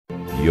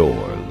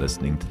You're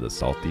listening to the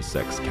Salty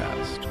Sex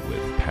Cast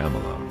with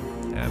Pamela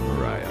and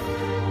Mariah.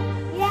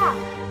 Yeah,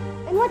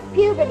 and what's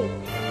puberty?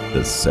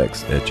 The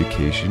sex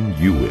education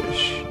you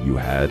wish you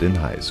had in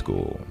high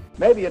school.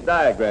 Maybe a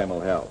diagram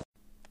will help.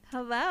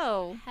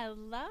 Hello.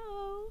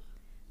 Hello.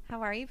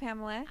 How are you,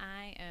 Pamela?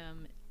 I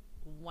am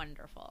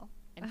wonderful.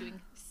 I'm doing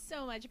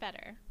so much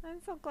better.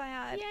 I'm so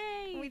glad.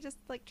 Yay. We just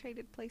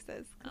traded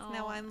places because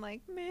now Oh. I'm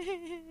like, meh.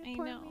 I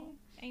poor know. me.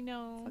 I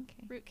know. It's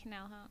okay. Root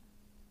canal, huh?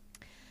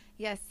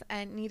 Yes,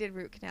 I needed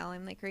root canal.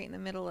 I'm like right in the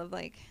middle of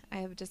I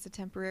have just a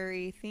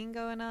temporary thing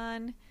going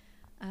on.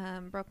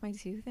 Broke my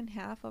tooth in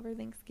half over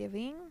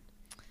Thanksgiving.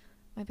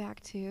 My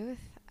back tooth.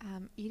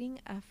 Eating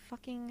a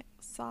fucking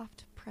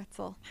soft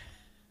pretzel.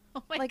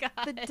 Oh my like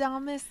god. the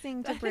dumbest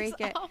thing to That break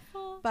is it.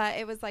 awful. But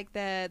it was like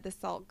the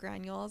salt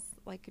granules,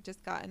 it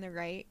just got in the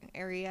right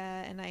area,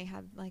 and I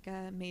had like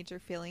a major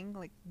feeling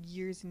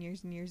years and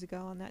years and years ago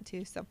on that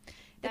too. So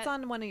it's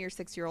on one of your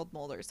 6-year-old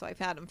molars, so I've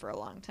had them for a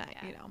long time,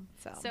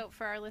 Yeah. So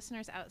for our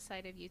listeners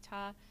outside of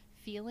Utah,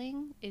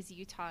 feeling is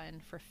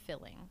Utahn for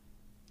filling.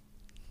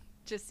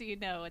 Just so you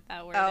know what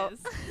that word is.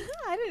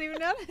 I didn't even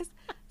notice.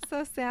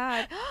 So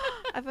sad.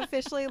 I've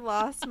officially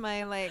lost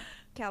my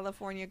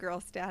California girl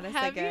status, I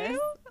Have guess.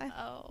 you?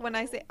 When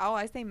I say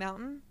I say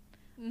mountain.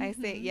 I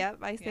say,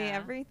 I say Yeah.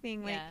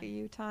 everything like a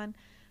Utahn.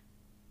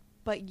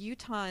 But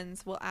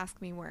Utahns will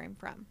ask me where I'm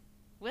from.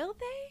 Will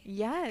they?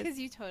 Yes. Because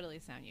you totally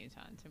sound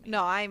Utahn to me.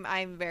 No,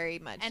 I'm very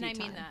much And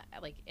Utahn. I mean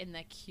that in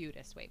the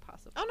cutest way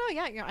possible. Oh, no,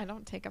 yeah, I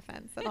don't take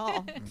offense at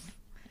all.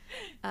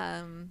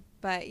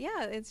 But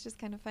yeah, it's just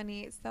kind of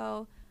funny.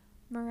 So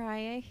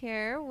Mariah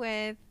here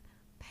with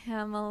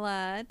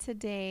Pamela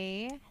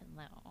today.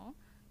 Hello.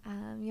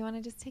 You want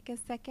to just take a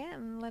second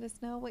and let us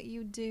know what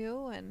you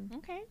do? And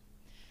Okay.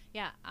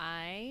 Yeah,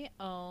 I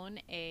own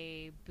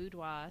a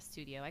boudoir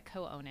studio. I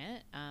co-own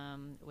it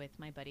with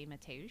my buddy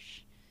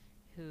Mateusz,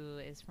 who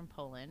is from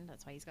Poland.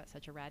 That's why he's got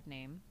such a rad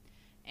name.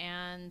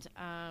 And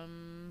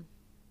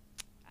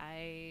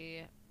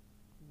I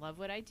love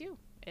what I do.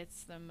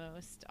 It's the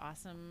most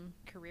awesome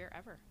career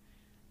ever.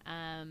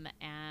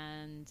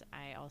 And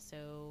I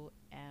also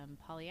am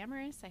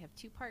polyamorous. I have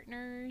 2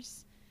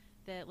 partners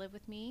that live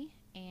with me,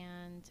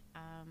 and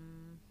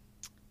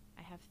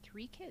I have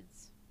 3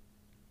 kids.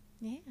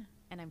 yeah.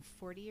 And I'm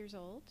 40 years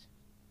old.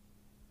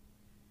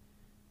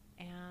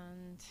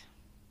 And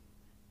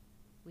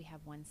we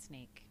have 1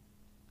 snake.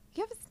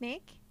 You have a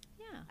snake?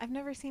 Yeah. I've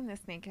never seen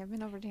this snake. I've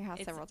been over to your house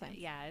several times.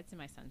 Yeah, it's in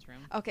my son's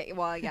room. Okay,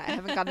 well, yeah, I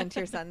haven't gone into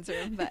your son's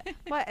room, but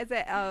what is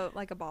it?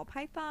 Like a ball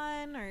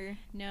python, or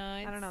No,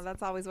 I don't know.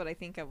 That's always what I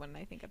think of when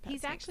I think of pet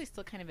He's snakes. actually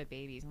still kind of a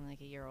baby. He's only like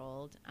a year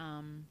old.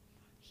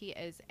 He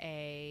is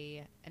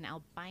an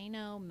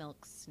albino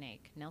milk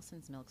snake,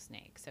 Nelson's milk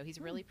snake. So he's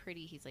really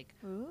pretty. He's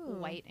Ooh.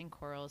 white and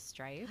coral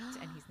striped,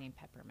 and he's named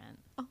Peppermint.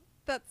 Oh,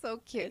 that's so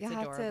cute. It's You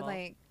have adorable.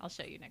 to I'll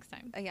show you next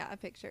time. a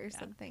picture or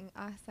something.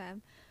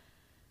 Awesome.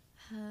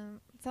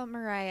 So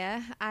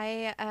Mariah,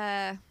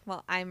 I'm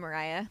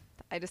Mariah.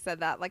 I just said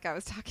that like I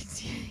was talking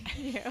to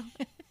you.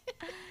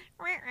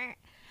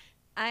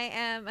 I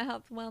am a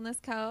health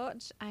wellness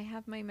coach. I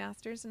have my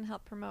master's in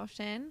health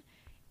promotion,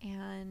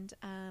 and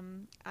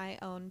I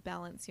own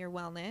Balance Your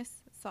Wellness.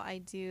 So I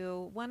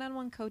do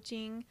one-on-one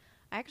coaching.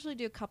 I actually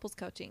do couples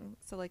coaching,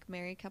 so like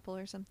married couple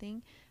or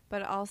something,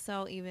 but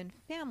also even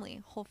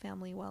whole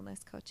family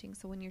wellness coaching.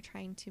 So when you're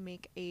trying to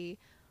make a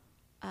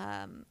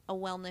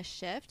wellness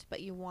shift,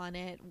 but you want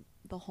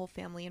the whole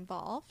family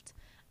involved,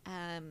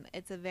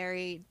 it's a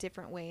very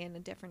different way and a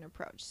different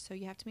approach. So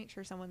you have to make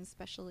sure someone's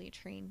specially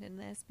trained in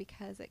this,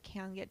 because it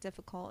can get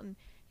difficult, and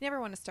you never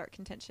want to start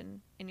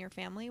contention in your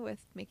family with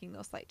making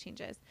those slight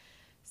changes.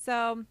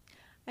 So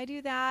I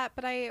do that,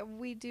 but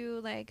we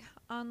do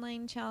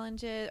online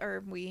challenges,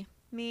 or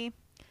me.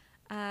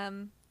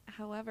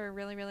 However,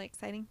 really, really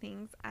exciting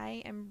things.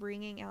 I am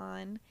bringing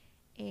on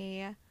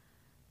a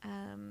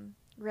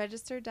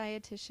registered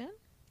dietitian.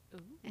 Ooh.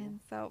 And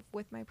so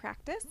with my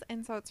practice,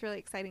 and so it's really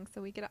exciting.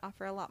 So we get to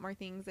offer a lot more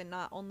things, and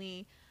not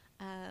only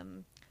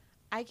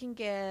I can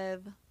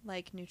give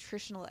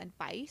nutritional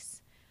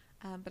advice,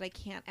 but I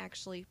can't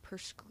actually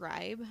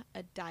prescribe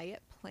a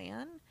diet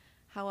plan.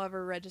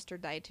 However,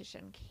 registered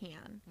dietitian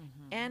can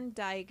and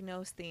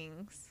diagnose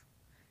things.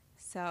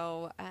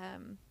 So,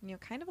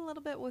 kind of a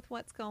little bit with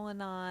what's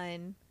going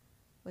on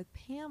with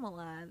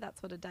Pamela,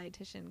 that's what a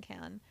dietitian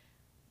can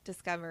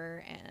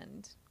discover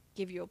and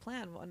give you a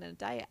plan on a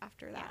diet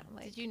after that.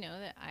 Yeah. Did you know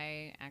that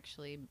I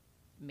actually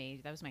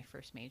that was my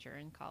first major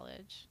in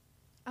college?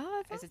 Oh, I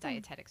was that's a awesome.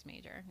 dietetics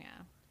major,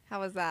 yeah.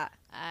 How was that?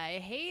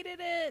 I hated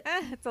it.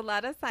 It's a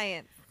lot of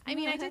science. I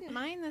mean, I didn't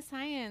mind the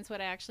science.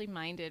 What I actually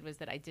minded was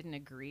that I didn't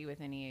agree with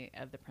any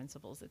of the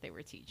principles that they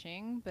were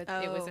teaching, but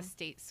it was Oh. a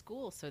state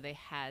school, so they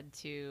had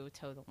to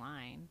toe the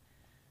line.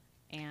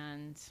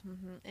 And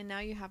And now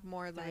you have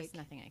more there was like,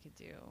 nothing I could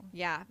do.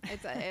 yeah,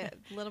 it's a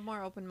little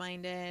more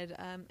open-minded.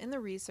 And the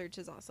research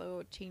is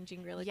also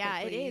changing really Yeah,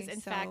 it quickly. is. In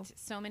fact,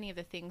 so many of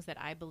the things that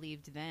I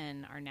believed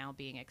then are now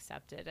being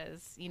accepted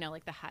as,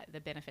 like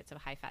the benefits of a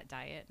high-fat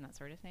diet and that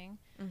sort of thing.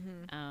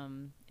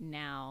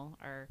 Now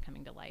are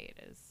coming to light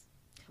as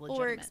legitimate. Well,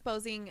 we're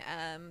exposing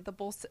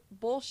the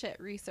bullshit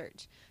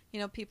research.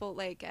 People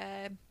like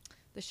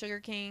the Sugar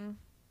King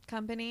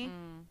Company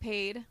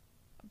paid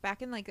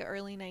back in like the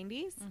early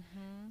 90s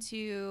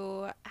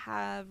to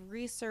have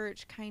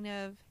research kind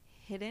of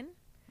hidden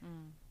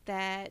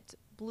that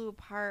blew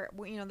apart,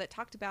 that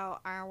talked about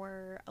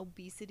our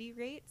obesity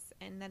rates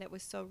and that it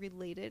was so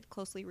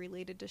closely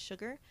related to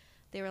sugar.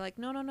 They were like,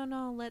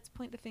 no, let's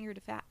point the finger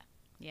to fat.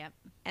 Yep.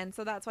 And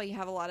so that's why you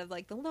have a lot of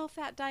like the low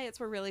fat diets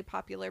were really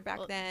popular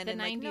back then. The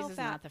and 90s like, no is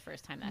fat. not the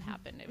first time that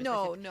happened. It was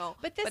No.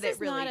 But this is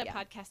really, not a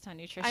podcast on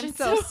nutrition. I'm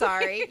so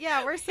sorry.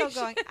 Yeah, we're still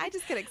going. I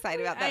just get excited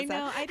about that I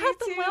know. stuff. I do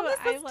Health and too.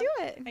 wellness, let's do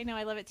it. I know.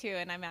 I love it too.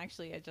 And I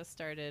just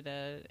started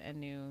a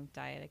new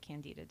diet, a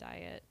Candida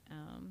diet,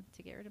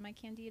 to get rid of my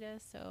Candida.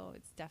 So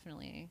it's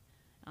definitely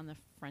on the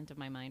front of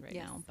my mind right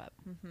now.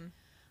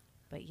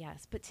 But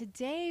yes. But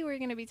today we're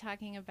going to be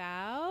talking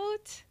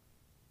about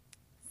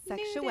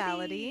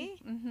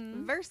Sexuality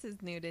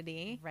versus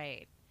nudity.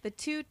 Right. The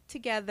two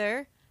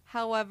together,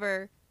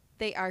 however,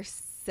 they are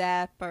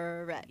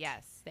separate.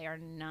 Yes, they are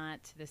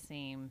not the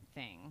same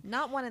thing.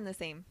 Not one and the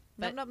same.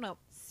 But Nope.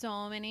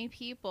 So many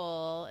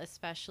people,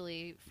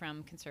 especially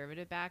from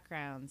conservative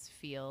backgrounds,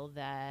 feel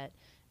that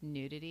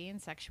nudity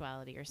and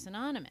sexuality are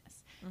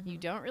synonymous. You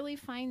don't really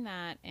find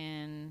that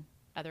in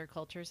other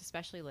cultures,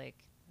 especially like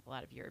a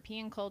lot of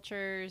European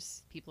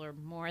cultures. People are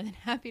more than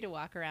happy to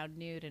walk around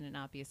nude and it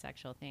not be a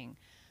sexual thing.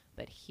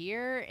 But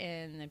here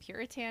in the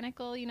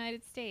puritanical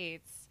United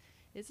States,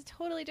 it's a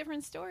totally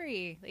different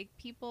story. Like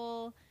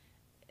people,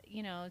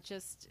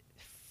 just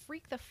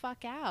freak the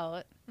fuck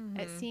out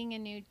at seeing a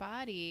nude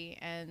body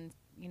and,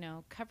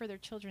 cover their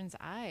children's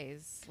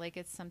eyes like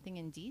it's something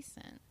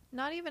indecent.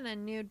 Not even a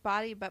nude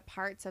body, but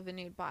parts of a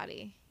nude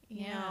body.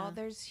 You Yeah. know,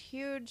 there's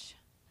huge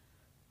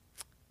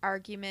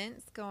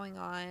arguments going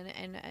on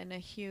and a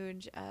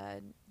huge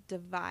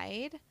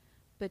divide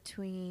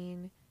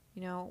between,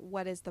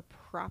 what is the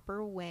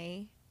proper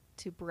way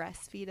to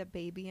breastfeed a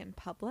baby in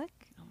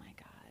public Oh my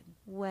God.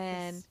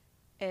 when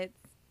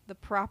it's the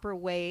proper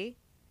way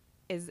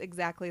is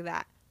exactly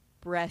that.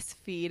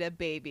 Breastfeed a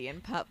baby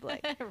in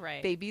public.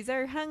 Right. Babies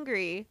are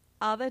hungry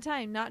all the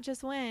time, not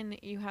just when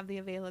you have the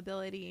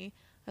availability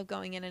of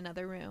going in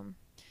another room.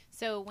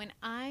 So when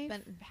I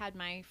had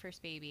my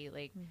first baby,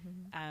 like,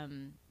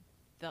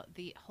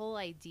 the whole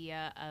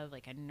idea of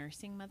like a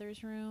nursing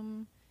mother's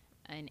room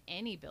in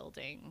any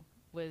building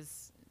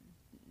was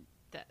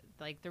that,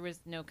 like, there was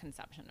no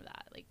conception of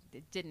that. Like,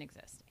 it didn't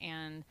exist.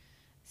 And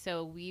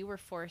so we were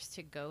forced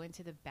to go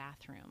into the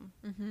bathroom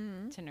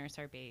to nurse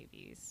our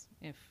babies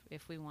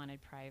if we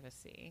wanted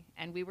privacy.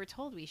 And we were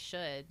told we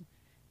should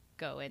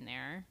go in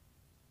there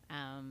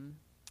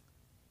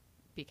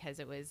because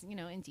it was,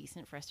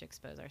 indecent for us to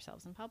expose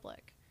ourselves in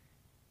public.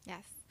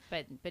 Yes.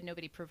 But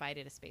nobody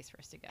provided a space for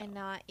us to go. And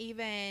not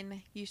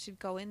even you should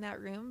go in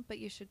that room, but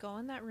you should go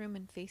in that room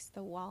and face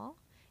the wall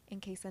in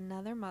case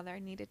another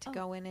mother needed to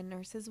go in and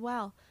nurse as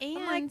well. And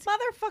I'm like,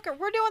 motherfucker,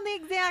 we're doing the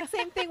exact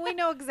same thing. We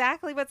know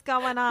exactly what's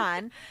going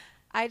on.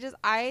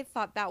 I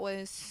thought that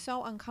was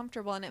so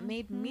uncomfortable, and it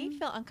made me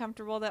feel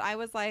uncomfortable that I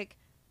was like,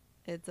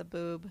 it's a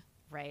boob.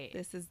 Right.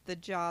 This is the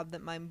job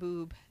that my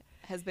boob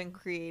has been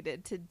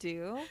created to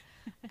do.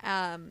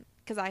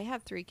 Because I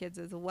have 3 kids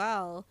as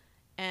well,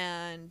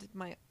 and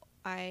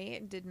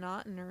I did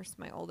not nurse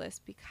my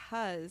oldest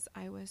because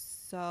I was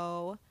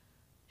so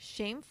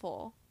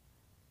shameful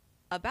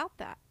about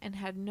that and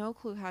had no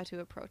clue how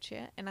to approach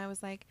it. And I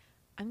was like,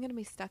 I'm going to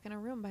be stuck in a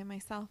room by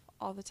myself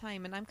all the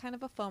time. And I'm kind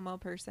of a FOMO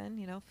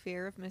person,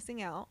 fear of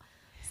missing out.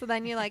 So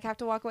then you like have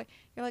to walk away.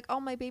 You're like, oh,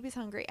 my baby's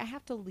hungry. I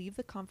have to leave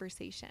the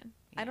conversation.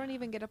 I don't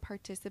even get to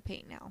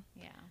participate now.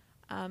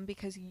 Yeah.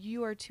 Because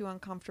you are too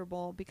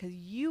uncomfortable, because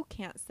you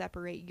can't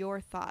separate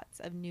your thoughts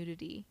of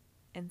nudity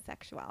and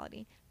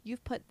sexuality.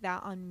 You've put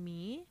that on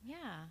me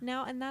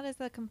now, and that is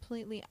a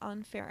completely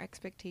unfair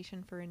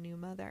expectation for a new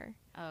mother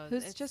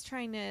who's just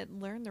trying to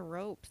learn the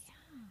ropes.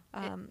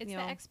 It's the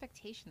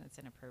expectation that's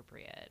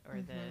inappropriate,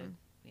 or that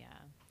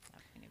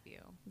point of view.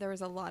 There was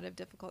a lot of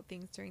difficult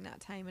things during that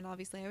time, and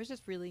obviously I was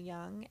just really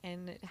young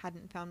and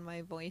hadn't found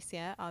my voice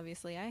yet.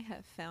 Obviously I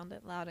have found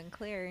it loud and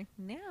clear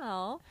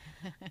now,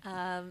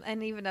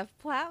 and even a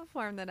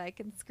platform that I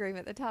can scream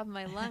at the top of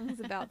my lungs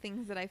about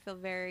things that I feel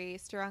very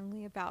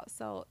strongly about.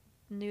 So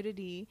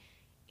nudity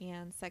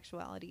and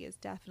sexuality is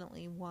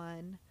definitely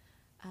one.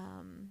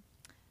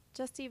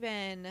 Just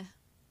even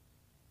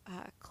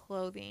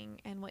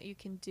clothing and what you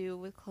can do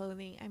with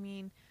clothing. I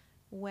mean,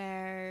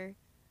 where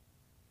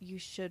you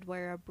should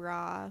wear a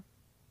bra,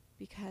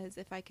 because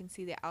if I can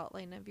see the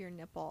outline of your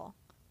nipple,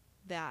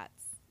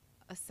 that's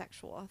a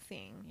sexual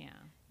thing. Yeah.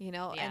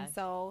 And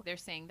so they're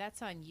saying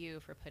that's on you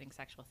for putting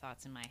sexual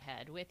thoughts in my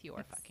head with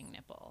your fucking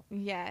nipple.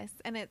 Yes.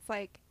 And it's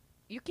like,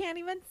 you can't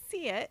even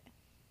see it.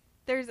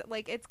 There's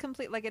like, it's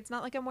complete, like, it's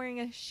not like I'm wearing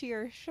a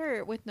sheer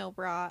shirt with no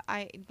bra.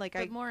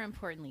 But more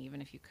importantly,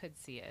 even if you could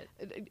see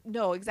it.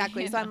 No,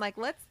 exactly. You So know? I'm like,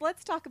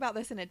 let's talk about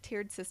this in a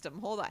tiered system.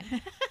 Hold on.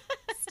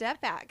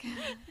 Step back.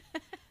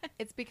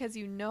 It's because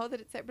you know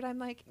that it's there, but I'm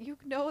like, you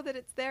know that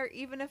it's there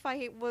even if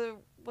I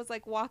was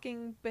like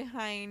walking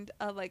behind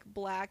a like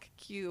black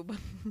cube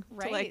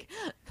Right. to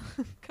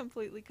like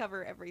completely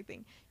cover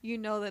everything. You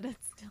know that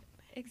it's still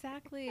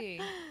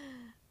Exactly.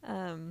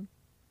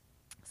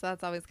 so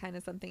that's always kind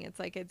of something. It's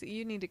like,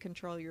 you need to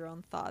control your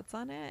own thoughts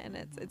on it, and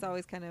it's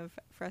always kind of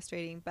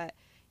frustrating. But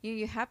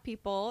you have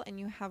people and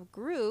you have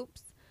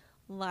groups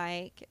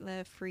like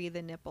the Free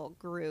the Nipple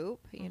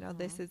group. You know,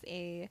 this is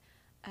a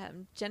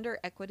gender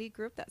equity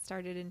group that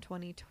started in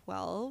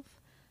 2012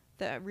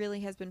 that really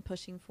has been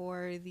pushing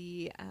for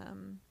the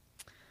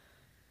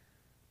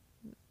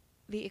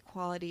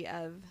equality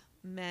of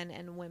men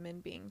and women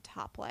being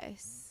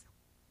topless.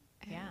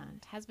 Yeah,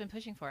 And has been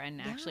pushing for it and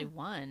Yeah. actually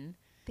won.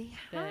 they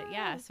have.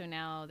 Yeah, so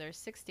now there's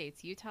 6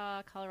 states: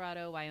 Utah,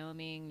 Colorado,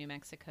 Wyoming, New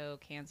Mexico,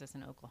 Kansas,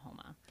 and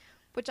Oklahoma.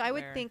 Which I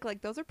would where- think,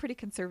 like, those are pretty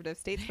conservative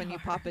states when you are.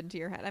 pop into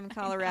your head. I mean,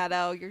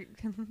 Colorado,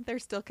 they're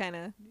still kind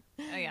of,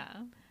 Oh,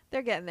 yeah.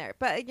 they're getting there.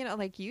 But, you know,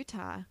 like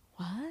Utah,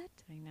 what?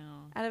 I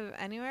know. Out of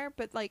anywhere?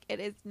 But, like, it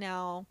is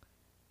now,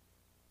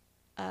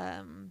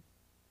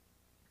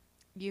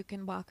 you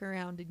can walk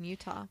around in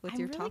Utah with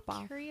your top I'm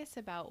really off. curious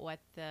about what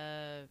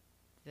the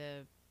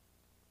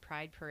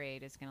Pride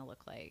Parade is going to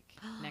look like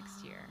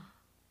next year.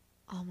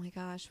 Oh my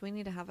gosh, we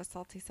need to have a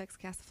Salty Sex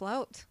Cast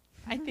float.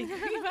 I think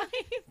we might.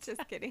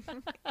 Just kidding.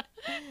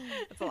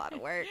 It's a lot of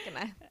work,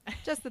 and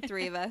just the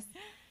three of us.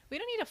 We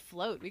don't need a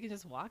float. We can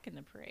just walk in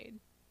the parade.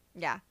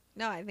 Yeah.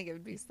 No, I think it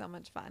would be so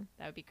much fun.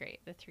 That would be great.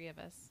 The 3 of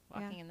us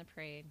walking in the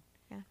parade.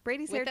 Yeah.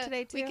 Brady's With here the-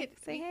 today too. We could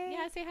Say hey.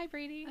 Yeah, say hi,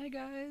 Brady. Hi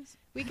guys.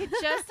 We could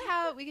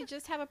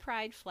just have a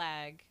pride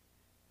flag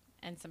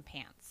and some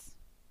pants.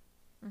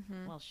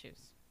 Mm-hmm. Well,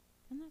 shoes.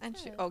 And And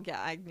that's it. oh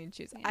yeah, I need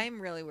shoes. Yeah.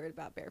 I'm really worried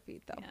about bare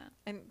feet though, Yeah.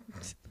 and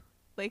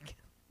like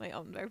my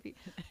own bare feet,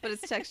 but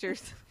it's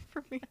textures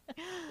for me.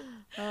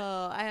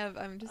 Oh,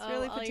 I'm just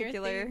really all your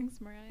particular things,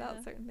 Mariah.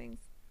 about certain things.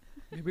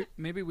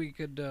 Maybe we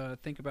could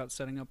think about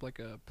setting up like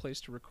a place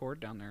to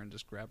record down there and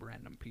just grab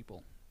random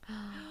people.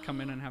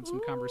 Come in and have some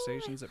Ooh,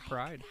 conversations I at like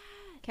Pride.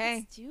 that. Okay,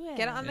 Let's do it.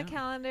 get it on the Yeah.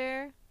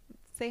 calendar.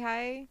 Say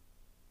hi.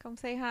 Come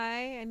say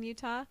hi in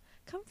Utah.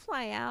 Come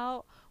fly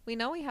out. We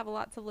know we have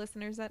lots of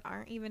listeners that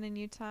aren't even in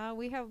Utah.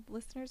 We have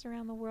listeners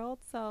around the world.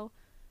 So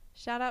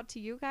shout out to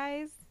you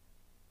guys.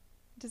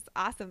 Just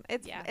awesome.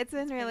 It's been it's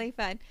really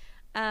fun.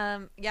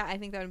 Yeah, I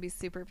think that would be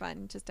super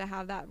fun just to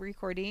have that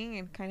recording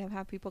and kind of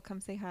have people come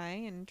say hi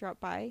and drop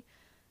by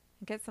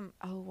and get some.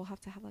 Oh, we'll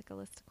have to have like a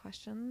list of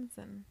questions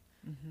and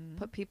Mm-hmm.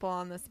 put people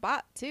on the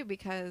spot too,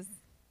 because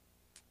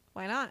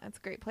why not? It's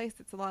a great place.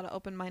 It's a lot of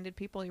open-minded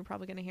people. You're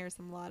probably going to hear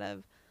some lot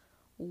of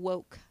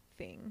woke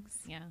things.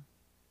 Yeah.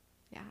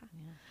 Yeah.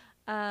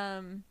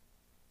 Yeah.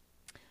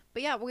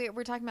 But yeah,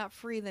 we're talking about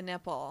Free the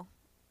Nipple,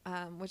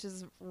 which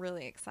is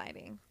really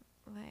exciting.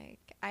 Like,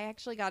 I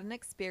actually got an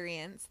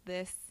experience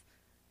this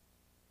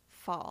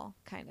fall,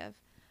 kind of.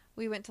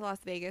 We went to Las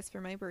Vegas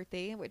for my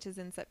birthday, which is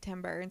in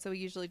September, and so we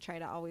usually try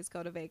to always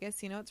go to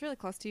Vegas. You know, it's really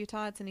close to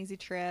Utah. It's an easy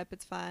trip.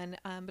 It's fun,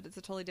 but it's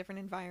a totally different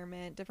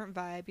environment, different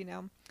vibe, you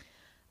know.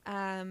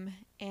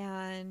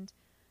 And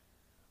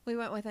we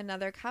went with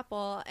another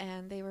couple,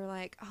 and they were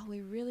like, oh,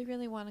 we really,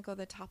 really want to go to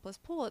the topless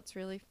pool. It's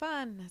really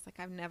fun. And I was like,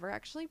 I've never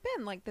actually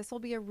been. Like, this will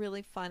be a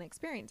really fun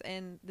experience.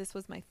 And this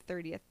was my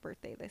 30th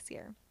birthday this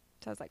year.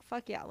 So I was like,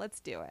 fuck yeah, let's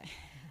do it.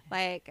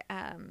 Like,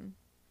 I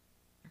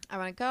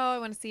want to go. I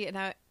want to see it.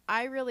 And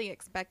I really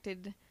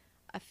expected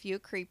a few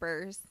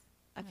creepers,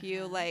 a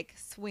few like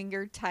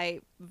swinger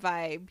type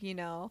vibe, you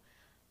know.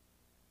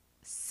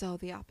 So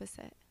the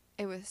opposite.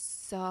 It was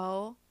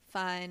so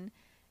fun,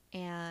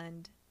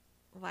 and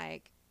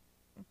like,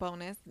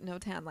 bonus, no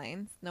tan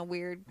lines, no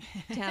weird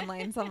tan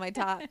lines on my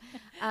top.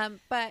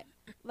 But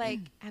like,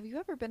 have you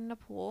ever been in a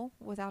pool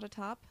without a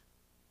top?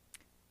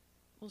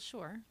 Well,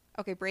 sure.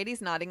 Okay,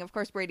 Brady's nodding. Of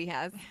course Brady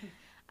has.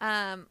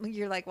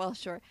 You're like, well,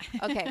 sure.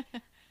 Okay.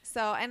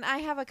 So, and I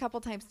have a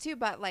couple times too,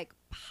 but like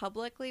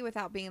publicly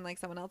without being like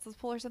someone else's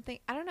pool or something.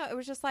 I don't know. It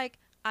was just like,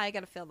 I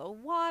got to feel the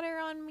water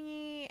on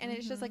me, and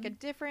it's just like a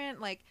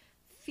different like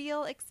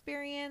feel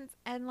experience,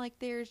 and like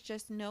there's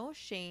just no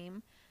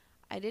shame.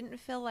 I didn't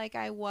feel like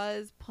I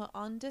was put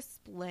on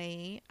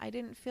display. I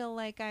didn't feel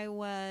like I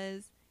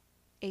was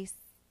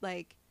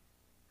like,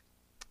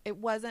 it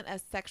wasn't a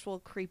sexual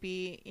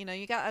creepy, you know,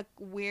 you got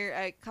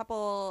a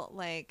couple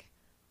like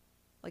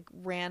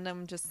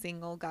random just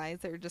single guys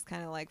that are just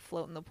kind of like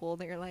floating the pool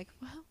that you're like,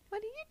 well,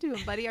 what are you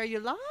doing, buddy? Are you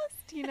lost?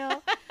 You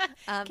know?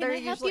 Can they're I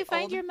help usually you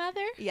find old- your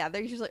mother? Yeah,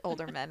 they're usually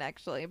older men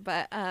actually,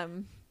 but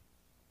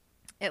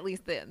at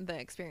least the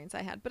experience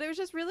I had. But it was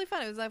just really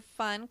fun. It was a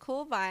fun,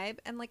 cool vibe,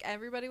 and like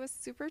everybody was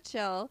super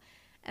chill,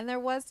 and there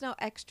was no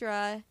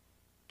extra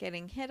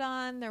getting hit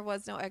on. There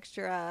was no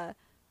extra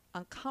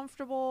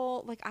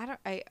uncomfortable. Like,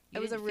 it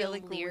was a really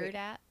cool leered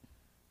at.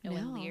 No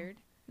one leered.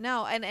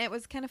 No, and it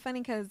was kind of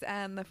funny because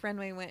the friend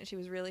we went, she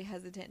was really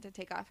hesitant to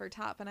take off her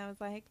top, and I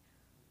was like,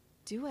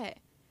 do it.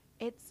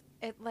 It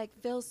like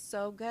feels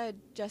so good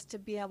just to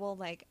be able,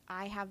 like,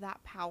 I have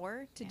that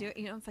power to do it.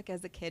 You know, it's like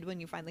as a kid when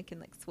you finally can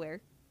like swear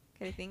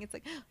kind of thing. It's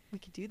like, oh, we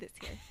could do this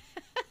here.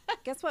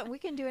 Guess what? We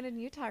can do it in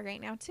Utah right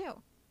now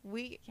too.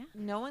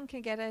 No one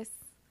can get us.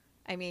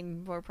 I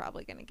mean, we're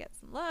probably going to get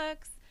some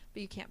looks,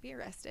 but you can't be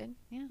arrested.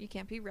 Yeah. You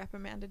can't be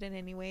reprimanded in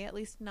any way, at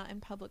least not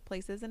in public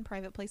places. In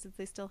private places,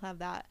 they still have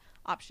that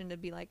option to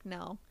be like,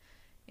 no.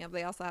 You know,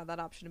 they also have that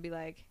option to be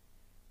like,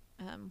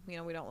 you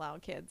know, we don't allow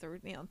kids, or,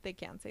 you know, they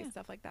can say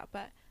stuff like that.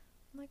 But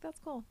I'm like, that's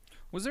cool.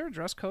 Was there a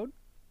dress code?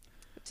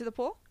 To the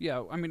pool?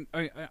 Yeah, I mean,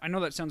 I know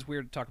that sounds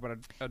weird to talk about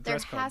a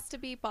dress code. There has to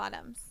be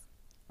bottoms.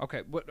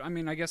 Okay, but I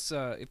mean, I guess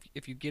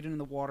if you get in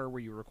the water, were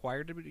you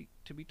required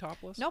to be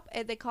topless? Nope,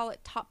 they call it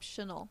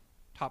toptional.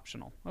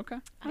 Optional. Okay.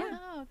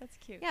 Oh, that's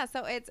cute. Yeah,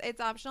 so it's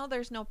optional.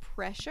 There's no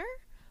pressure,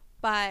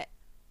 but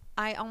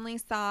I only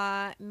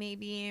saw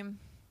maybe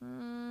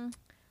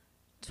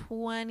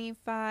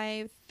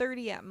 25,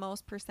 30 at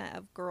most %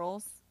 of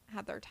girls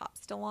had their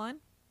tops still on.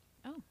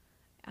 Oh.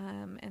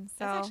 And so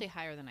That's actually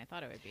higher than I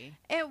thought it would be.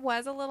 it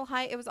was a little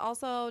high. It was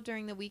also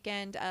during the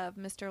weekend of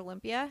Mr.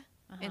 Olympia.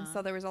 And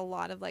so there was a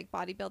lot of like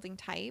bodybuilding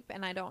type,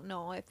 and I don't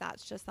know if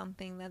that's just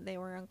something that they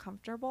were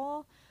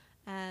uncomfortable.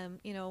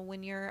 You know,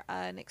 when you're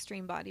an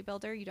extreme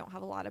bodybuilder, you don't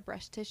have a lot of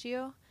breast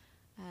tissue.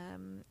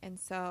 And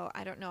so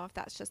I don't know if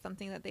that's just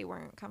something that they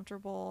weren't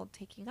comfortable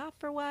taking off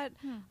or what.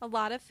 A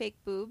lot of fake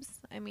boobs.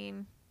 I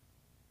mean,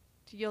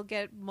 you'll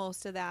get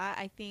most of that.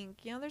 I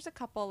think, you know, there's a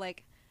couple,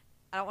 like,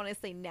 I don't want to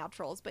say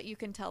naturals, but you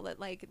can tell that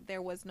like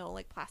there was no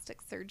like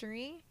plastic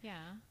surgery.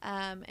 Yeah.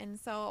 And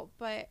so,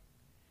 but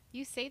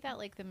You say that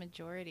like the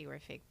majority were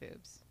fake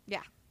boobs.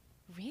 yeah.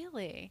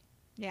 Really?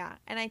 Yeah,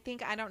 and I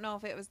think, I don't know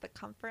if it was the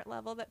comfort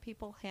level that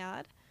people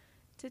had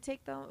to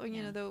take them, or,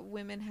 you know, the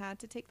women had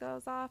to take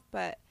those off,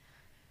 but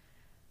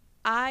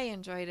I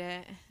enjoyed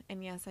it.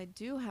 And yes, I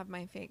do have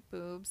my fake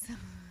boobs.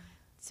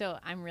 So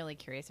I'm really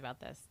curious about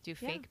this. Do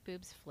fake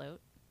boobs float?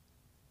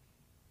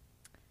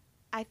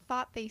 I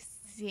thought they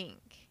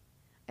sink.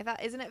 I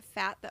thought, isn't it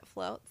fat that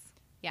floats?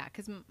 Yeah,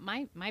 because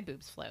my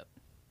boobs float.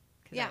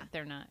 'Cause Yeah.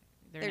 they're not.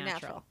 They're They're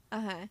natural.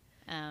 Uh-huh.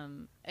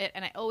 And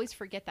I always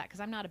forget that because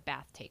I'm not a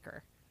bath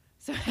taker.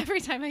 So every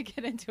time I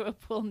get into a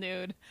pool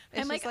nude,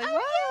 It's I'm like, just like, oh,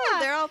 wow, yeah,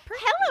 they're all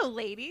pretty. hello,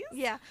 ladies.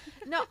 Yeah.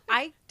 No,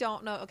 I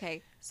don't know.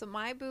 Okay, so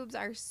my boobs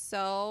are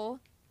so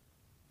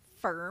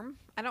firm.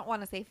 I don't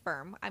want to say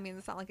firm. I mean,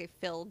 it's not like they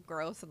feel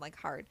gross and like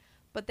hard,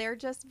 but they're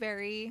just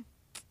very,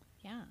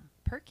 Yeah,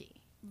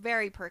 perky.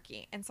 very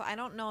perky. And so I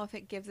don't know if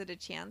it gives it a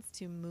chance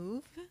to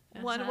move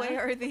one way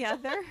or the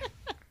other.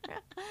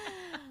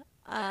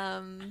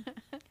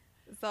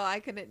 So I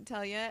couldn't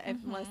tell you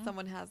unless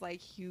someone has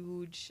like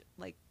huge,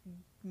 like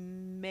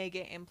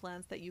mega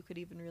implants that you could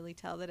even really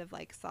tell that have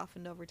like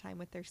softened over time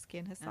with their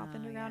skin has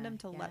softened around them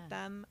to let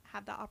them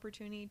have the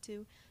opportunity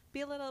to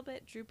be a little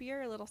bit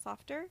droopier, a little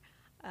softer.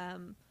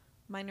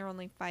 Mine are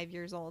only 5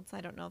 years old, so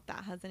I don't know if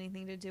that has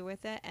anything to do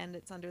with it. And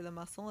it's under the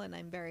muscle, and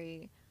I'm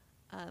very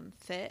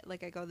fit.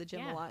 Like I go to the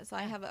gym a lot, so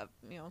I have a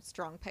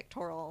strong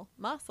pectoral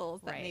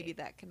muscles that maybe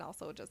that can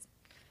also just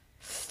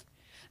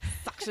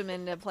sucks them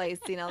into place.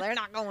 They're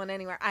not going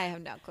anywhere. I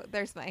have no clue.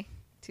 There's my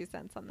 2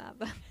 cents on that.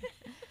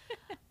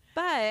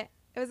 But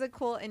it was a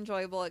cool,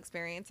 enjoyable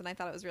experience, and I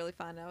thought it was really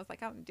fun. I was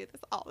like, I want to do this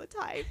all the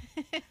time.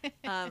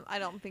 I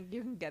don't think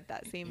you can get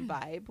that same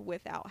vibe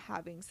without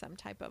having some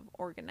type of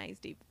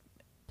organized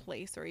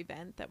place or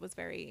event that was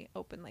very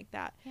open like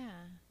that.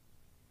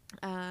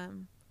 Yeah.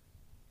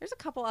 There's a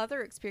couple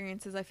other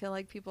experiences I feel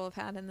like people have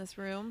had in this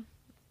room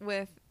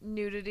with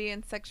nudity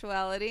and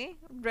sexuality.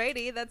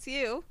 Brady, that's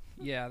you.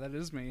 Yeah, that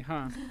is me,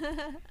 huh?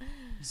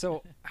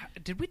 So,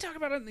 did we talk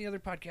about it in the other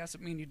podcast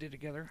that me and you did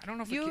together? I don't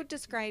know if you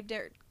described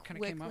it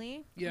kinda came up.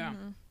 quickly. Yeah.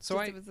 Mm-hmm. So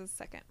it was a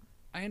second.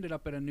 I ended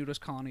up at a nudist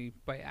colony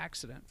by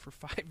accident for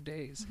 5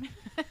 days.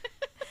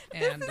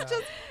 And This is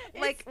just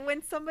like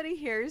when somebody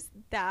hears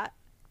that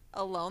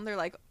alone, they're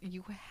like,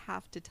 you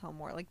have to tell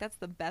more. Like, that's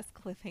the best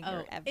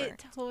cliffhanger ever.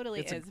 It totally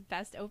It's a- is.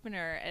 Best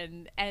opener,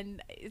 and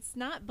it's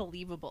not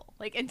believable.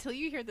 Like, until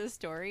you hear the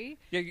story,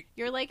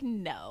 you're like,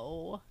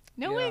 no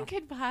one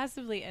could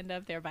possibly end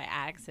up there by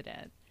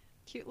accident.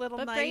 Cute little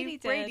But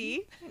naive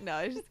Brady No,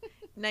 it's just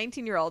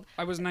 19-year-old.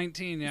 I was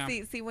 19, yeah.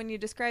 See, when you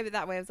describe it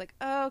that way, I was like,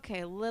 oh,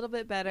 okay, a little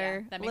bit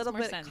better. Yeah, that a makes little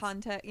more bit sense.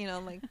 context,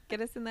 like get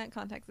us in that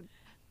context and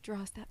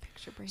draw us that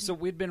picture, Brady. So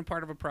we'd been a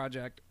part of a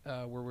project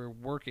where we were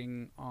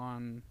working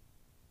on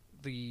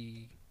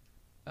the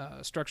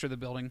structure of the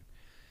building.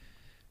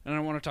 And I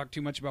don't want to talk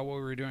too much about what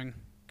we were doing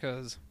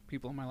because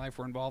people in my life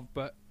were involved.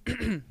 But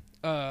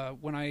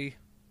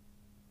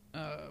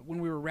when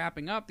we were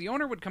wrapping up, the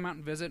owner would come out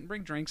and visit and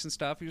bring drinks and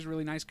stuff. He was a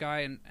really nice guy.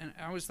 And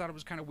I always thought it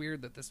was kind of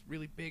weird that this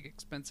really big,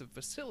 expensive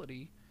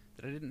facility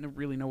that I didn't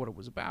really know what it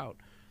was about,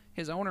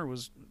 the owner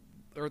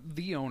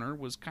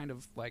was kind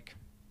of like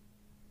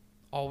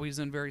always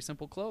in very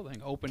simple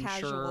clothing, open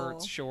Casual.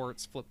 shirts,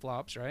 shorts,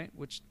 flip-flops, right?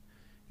 Which,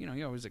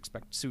 you always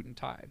expect suit and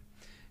tie.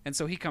 And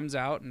so he comes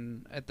out,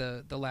 and at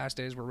the last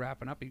days we're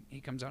wrapping up,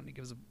 he comes out and he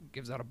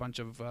gives out a bunch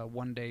of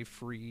 1-day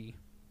free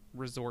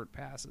resort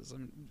passes.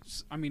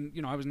 I mean,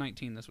 you know, I was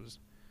 19. This was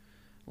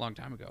a long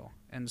time ago,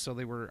 and so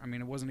they were. I mean,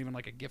 it wasn't even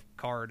like a gift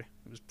card.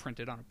 It was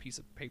printed on a piece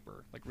of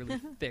paper, like really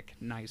thick,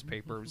 nice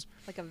paper. It was,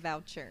 Like a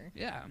voucher.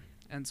 yeah.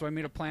 And so I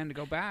made a plan to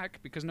go back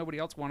because nobody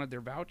else wanted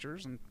their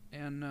vouchers,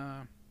 and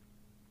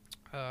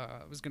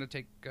I was gonna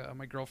take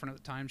my girlfriend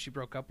at the time. She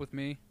broke up with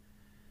me.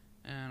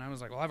 And I was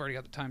like, well, I've already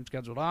got the time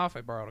scheduled off.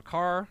 I borrowed a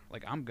car.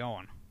 Like, I'm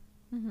going.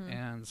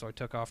 And so I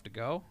took off to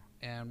go.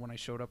 And when I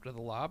showed up to the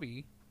lobby,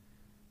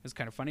 it was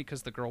kind of funny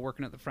because the girl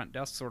working at the front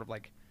desk sort of,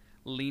 like,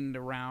 leaned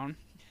around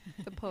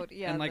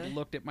and, like,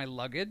 looked at my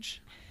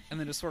luggage. And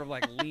then just sort of,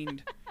 like,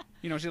 leaned.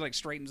 You know, she, like,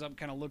 straightens up,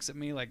 kind of looks at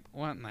me like,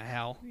 what in the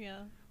hell? Yeah.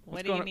 What's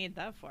What do you going need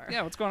that for?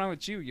 Yeah, what's going on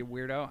with you, you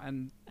weirdo?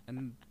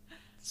 And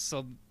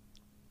so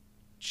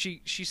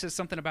she says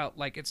something about,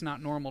 like, it's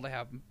not normal to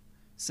have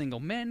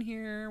single men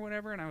here or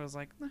whatever, and I was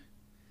like, what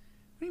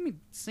do you mean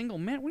single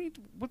men?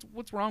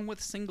 What's wrong with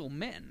single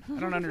men? I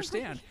don't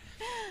understand.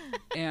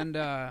 And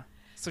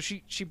so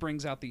she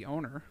brings out the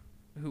owner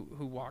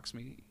who walks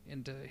me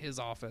into his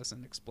office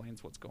and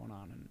explains what's going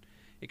on, and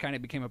it kind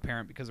of became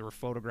apparent because there were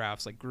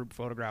photographs, like group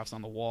photographs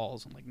on the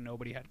walls, and like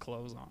nobody had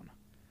clothes on,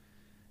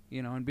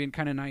 you know. And being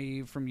kind of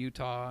naive from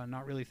Utah and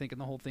not really thinking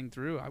the whole thing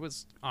through, I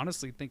was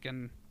honestly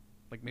thinking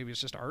like maybe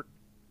it's just art.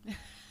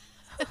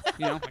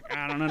 You know, like,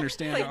 I don't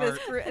understand Like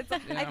art.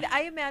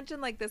 I imagine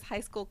like this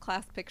high school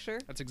class picture.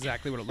 That's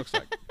exactly what it looks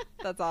like.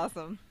 That's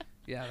awesome.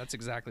 Yeah, that's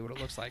exactly what it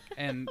looks like.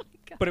 And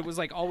but it was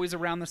like always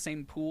around the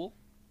same pool,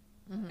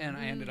 and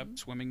I ended up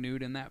swimming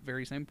nude in that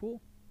very same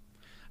pool.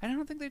 I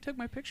don't think they took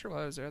my picture while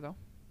I was there though.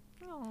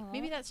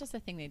 Maybe that's just a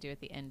thing they do at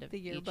the end of The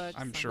each yearbook.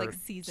 I'm Like sure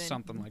season.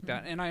 something like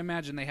that. And I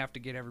imagine they have to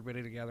get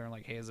everybody together and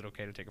like, hey, is it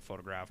okay to take a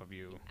photograph of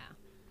you?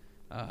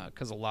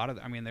 Because a lot of,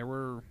 I mean, there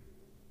were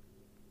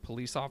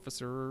police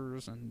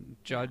officers and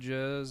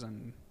judges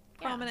and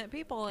Prominent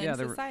people in Yeah,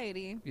 they were-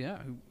 society.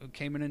 who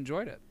came and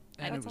enjoyed it.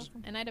 And That's it was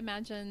awesome. And I'd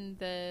imagine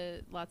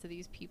lots of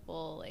these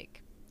people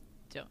like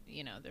don't,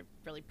 you know, they're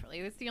really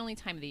it's the only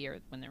time of the year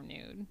when they're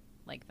nude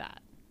like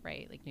that,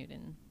 right? Like nude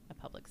in a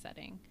public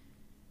setting.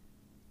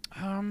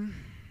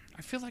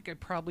 I feel like I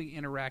probably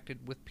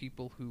interacted with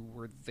people who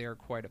were there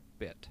quite a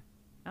bit.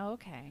 Oh,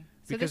 okay.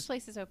 So Because- this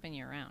place is open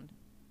year round.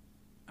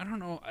 I don't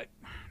know.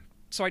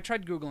 So I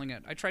tried Googling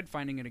it. I tried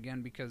finding it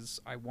again because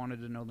I wanted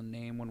to know the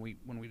name when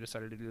we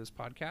decided to do this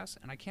podcast,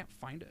 and I can't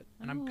find it.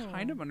 And I'm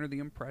kind of under the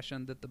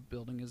impression that the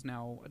building is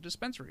now a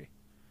dispensary.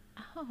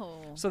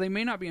 Oh. So they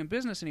may not be in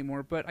business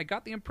anymore, but I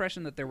got the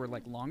impression that there were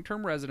like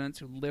long-term residents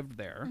who lived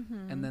there,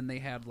 and then they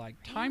had like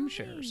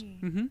timeshares. Really?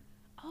 Mm-hmm.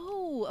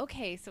 Oh,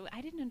 okay. So I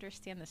didn't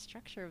understand the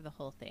structure of the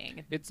whole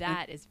thing.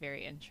 That is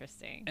very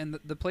interesting. And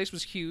the place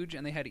was huge,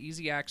 and they had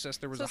easy access.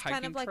 There was So a it's hiking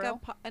kind of like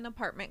trail. an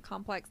apartment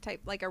complex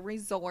type, like a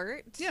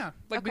resort. Yeah,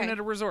 like being Okay. at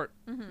a resort.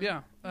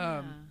 Yeah.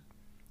 Yeah.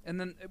 And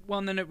then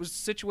it was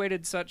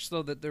situated such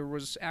so that there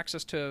was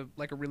access to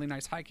like a really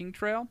nice hiking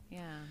trail.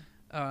 Yeah.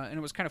 And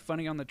it was kind of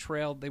funny on the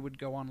trail. They would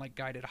go on like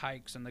guided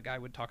hikes, and the guy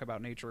would talk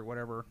about nature or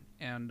whatever.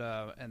 And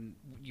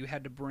you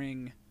had to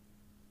bring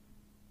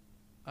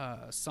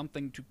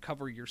something to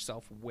cover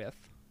yourself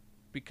with,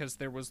 because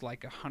there was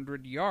like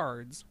 100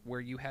 yards where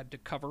you had to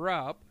cover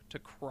up to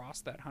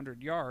cross that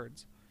 100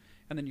 yards,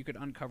 and then you could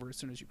uncover as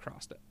soon as you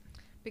crossed it.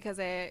 Because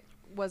it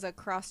was a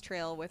cross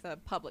trail with a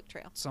public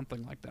trail.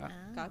 Something like that.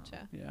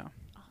 Gotcha. Yeah.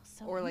 Oh,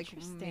 so Or like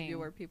interesting. maybe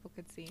where people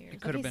could see you.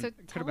 It could have Okay, been. so It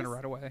could have been tell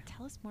right away.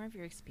 Tell us more of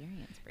your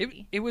experience,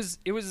 It Brady.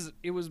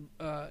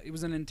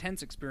 was an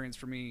intense experience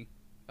for me.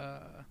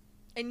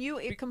 And you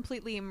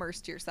completely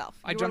immersed yourself.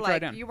 I You jumped were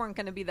like, right in. You weren't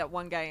going to be that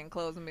one guy in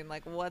clothes and being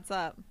like, "What's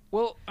up?"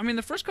 Well, I mean,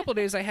 the first couple of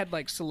days I had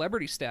like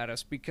celebrity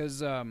status because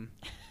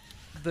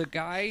the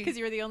guy. Because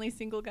you were the only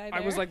single guy there.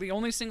 I was like the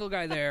only single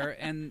guy there,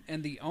 and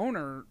the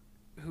owner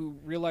who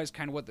realized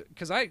kind of what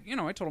because I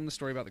told him the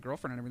story about the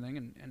girlfriend and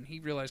everything, and he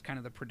realized kind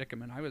of the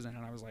predicament I was in,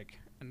 and I was like,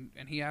 and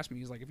he asked me,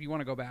 he's like, if you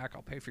want to go back,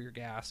 I'll pay for your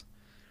gas,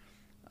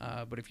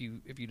 but if you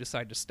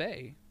decide to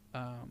stay,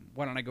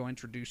 why don't I go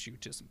introduce you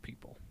to some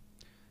people,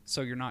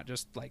 so you're not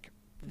just like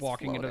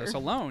walking into this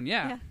floater. alone,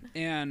 yeah.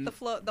 And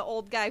The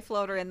old guy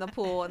floater in the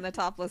pool, in the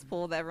topless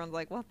pool that everyone's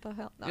like, "What the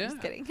hell?" No, I'm just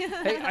Yeah. kidding.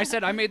 hey, I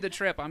said I made the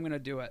trip. I'm gonna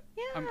do it.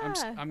 I'm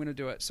Yeah. gonna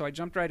do it. So I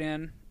jumped right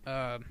in.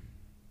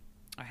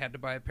 I had to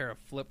buy a pair of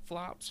flip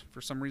flops.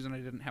 For some reason, I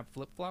didn't have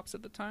flip flops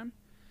at the time,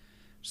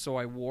 so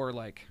I wore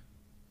like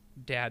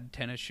dad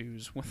tennis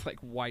shoes with like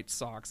white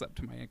socks up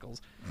to my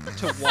ankles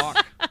to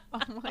walk.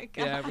 Oh my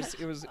god. Yeah,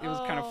 it was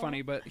kind of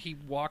funny. But he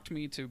walked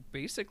me to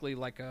basically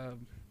like a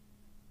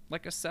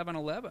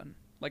 7-Eleven,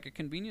 like a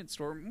convenience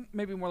store,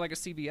 maybe more like a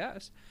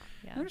CVS.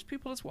 Yeah. And there's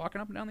people just walking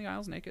up and down the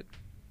aisles naked,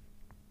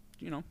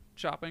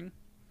 shopping.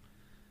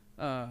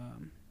 I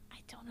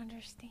don't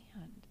understand.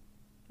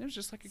 There's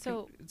just like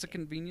So- it's a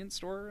convenience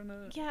store and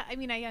a Yeah, I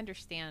mean, I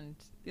understand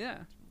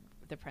yeah.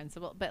 the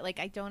principle, but like,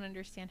 I don't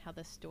understand how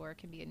the store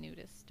can be a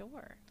nudist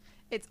store.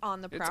 It's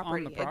on the It's on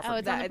property. the property. Oh,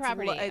 it's on the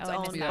property. It's Oh, I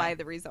owned missed that. by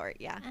the resort.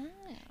 Yeah. Oh.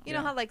 You know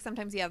Yeah. how like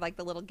sometimes you have like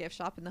the little gift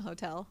shop in the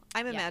hotel.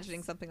 I'm Yes.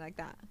 imagining something like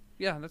that.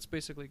 Yeah, that's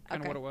basically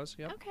kind of Okay. what it was.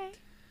 Yep. Okay.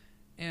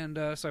 And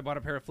so I bought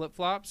a pair of flip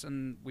flops,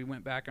 and we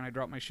went back, and I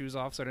dropped my shoes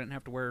off, so I didn't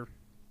have to wear.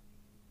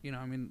 You know,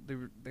 I mean,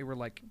 they were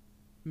like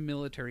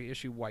military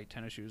issue white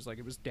tennis shoes, like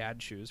it was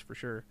dad shoes for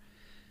sure.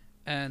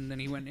 And then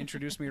he went and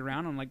introduced me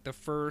around, and like the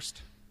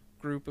first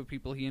group of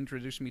people he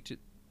introduced me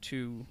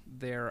to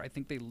there, I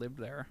think they lived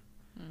there,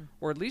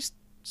 or at least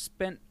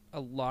spent a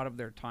lot of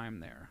their time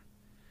there.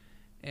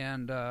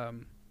 And I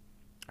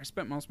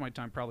spent most of my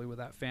time probably with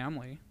that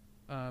family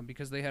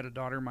because they had a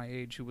daughter my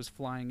age who was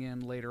flying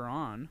in later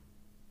on.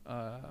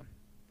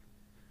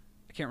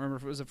 I can't remember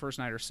if it was the first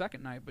night or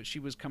second night, but she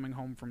was coming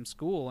home from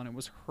school, and it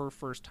was her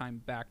first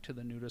time back to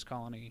the nudist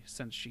colony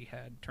since she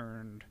had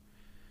turned,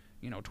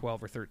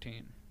 12 or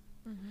 13.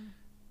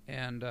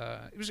 And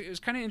it was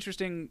kind of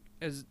interesting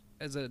as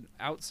an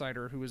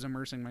outsider who was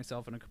immersing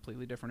myself in a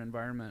completely different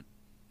environment,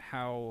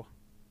 how,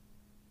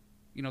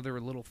 there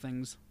were little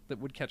things that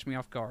would catch me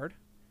off guard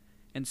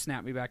and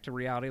snap me back to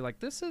reality. Like,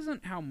 this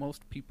isn't how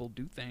most people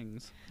do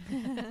things.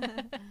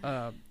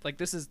 Like,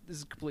 this is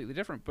completely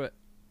different. But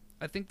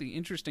I think the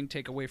interesting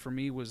takeaway for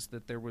me was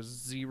that there was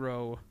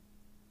zero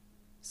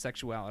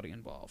sexuality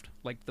involved.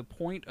 Like, the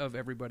point of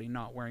everybody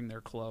not wearing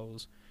their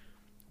clothes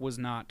was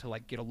not to,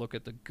 like, get a look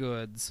at the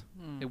goods.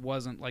 It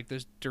wasn't like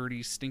this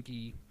dirty,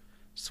 stinky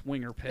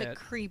swinger pit. The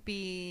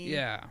creepy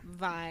Yeah.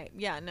 vibe.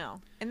 Yeah, no.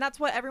 And that's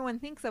what everyone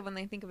thinks of when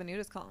they think of a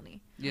nudist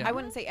colony. Yeah. I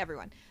wouldn't say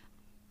everyone.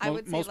 I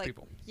would say most like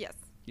people. yes.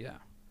 Yeah.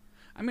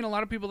 I mean, a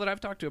lot of people that I've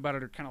talked to about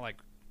it are kind of like,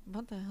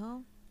 What the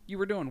hell? you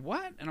were doing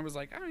what? And I was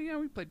like, oh, yeah,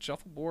 we played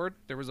shuffleboard.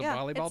 There was a Yeah,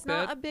 volleyball it's pit.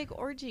 not a big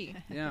orgy.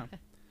 Yeah.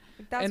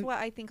 That's And- what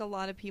I think a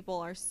lot of people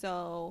are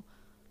so.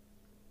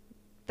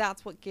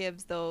 That's what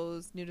gives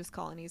those nudist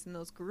colonies and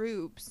those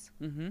groups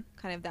Mm-hmm.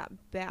 kind of that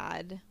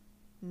bad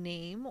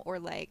name or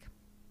like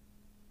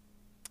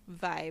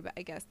vibe,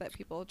 I guess, that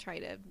people try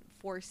to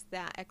force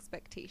that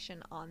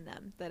expectation on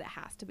them that it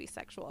has to be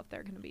sexual if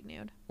they're going to be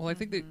nude. Well, I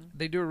think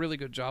they do a really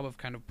good job of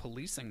kind of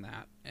policing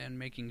that and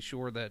making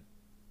sure that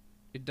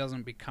it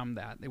doesn't become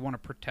that. They want to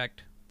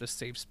protect the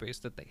safe space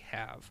that they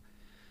have.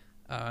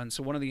 And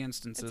so one of the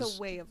instances... It's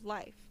a way of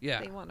life.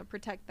 Yeah. They want to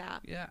protect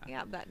that. Yeah.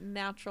 Yeah, that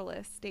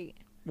naturalist state.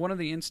 One of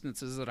the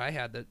instances that I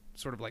had that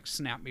sort of like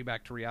snapped me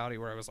back to reality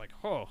where I was like,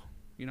 oh,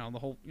 the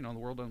whole, the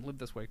world doesn't live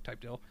this way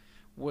type deal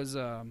was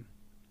I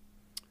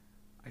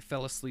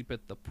fell asleep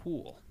at the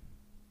pool.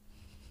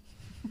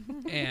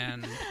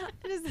 And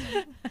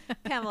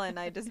Pamela and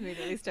I just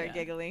immediately start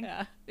giggling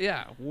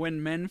yeah,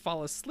 when men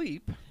fall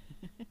asleep,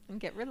 and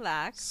get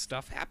relaxed.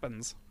 stuff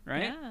happens,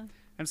 right? Yeah.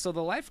 And so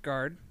the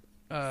lifeguard...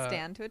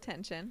 Stand to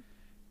attention.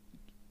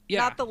 Yeah.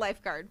 Not the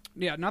lifeguard.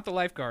 Yeah, not the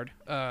lifeguard.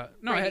 No,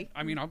 Brady.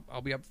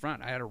 I'll be up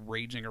front. I had a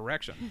raging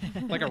erection,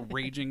 like a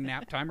raging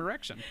nap time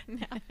erection.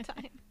 Nap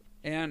time.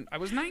 And I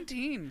was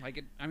 19. Like,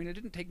 it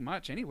didn't take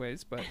much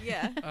anyways, but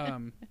Yeah.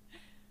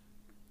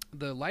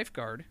 the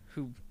lifeguard,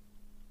 who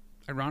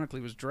ironically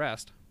was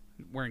dressed,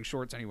 wearing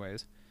shorts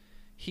anyways,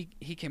 he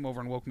came over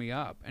and woke me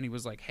up, and he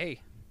was like,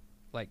 hey,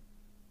 like,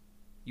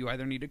 you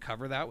either need to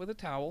cover that with a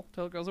towel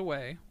till it goes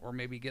away, or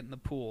maybe get in the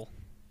pool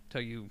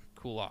till you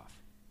cool off.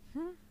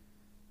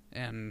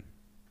 And,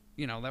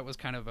 that was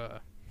kind of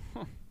a,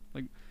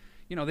 like,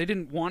 they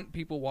didn't want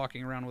people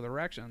walking around with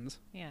erections.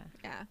 Yeah.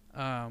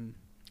 Yeah.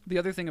 The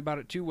other thing about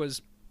it, too,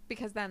 was...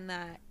 Because then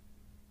that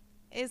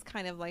is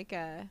kind of like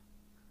a...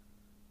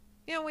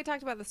 we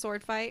talked about the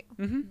sword fight.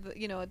 Mhm.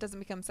 It doesn't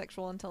become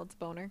sexual until it's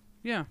boner.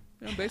 Yeah,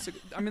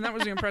 basically. That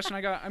was the impression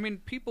I got.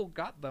 People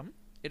got them.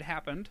 It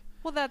happened.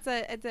 Well, it's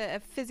a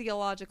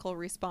physiological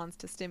response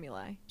to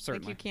stimuli.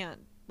 Certainly. Like, you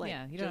can't... Like,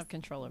 yeah, you don't have just-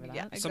 control over that.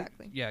 Yeah,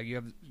 exactly. You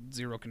have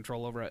zero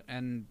control over it.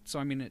 And so,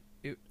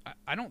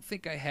 I don't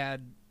think I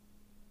had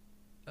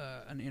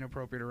an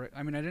inappropriate...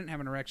 I didn't have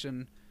an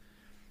erection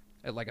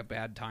at, like, a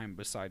bad time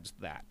besides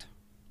that.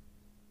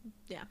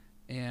 Yeah.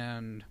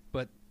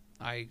 But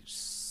I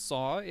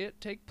saw it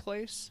take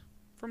place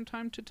from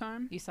time to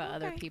time. You saw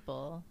other Okay.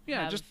 people.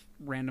 Yeah, have- just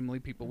randomly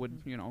people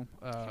would,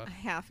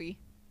 Halfy.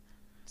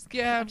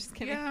 yeah, I'm just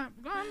kidding. yeah.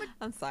 Well,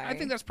 I'm sorry. I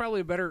think that's probably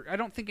a better... I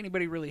don't think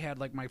anybody really had,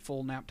 like, my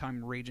full nap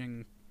time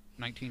raging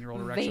 19-year-old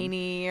erection.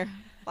 veiny,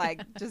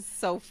 like just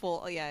so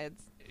full. Yeah,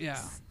 it's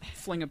Yeah,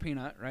 fling a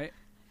peanut, right?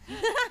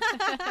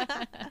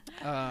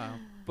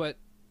 But,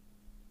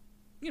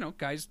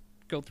 guys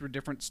go through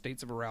different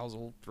states of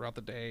arousal throughout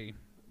the day,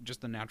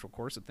 just the natural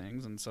course of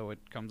things, and so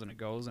it comes and it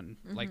goes, and,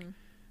 like,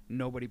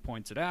 nobody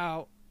points it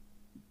out.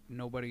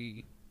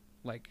 Nobody...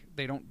 Like,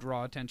 they don't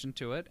draw attention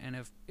to it, and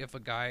if a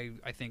guy,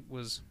 I think,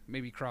 was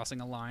maybe crossing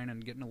a line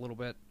and getting a little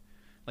bit,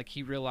 like,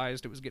 he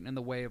realized it was getting in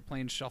the way of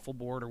playing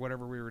shuffleboard or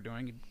whatever we were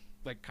doing, he'd,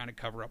 like, kind of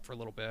cover up for a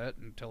little bit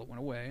until it went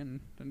away, and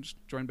then just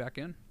join back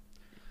in.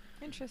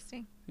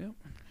 interesting. Yep.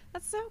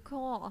 That's so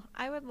cool.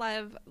 I would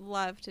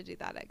love to do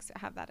that.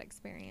 Have that It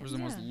experience. was the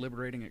most Yeah.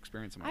 liberating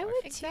experience of my I life.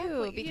 would Exactly, too,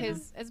 you know?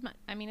 because as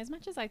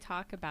much as I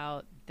talk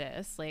about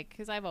this, like,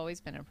 because I've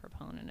always been a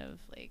proponent of,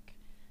 like,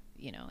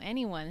 you know,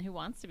 anyone who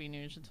wants to be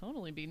nude should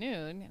totally be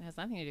nude. It has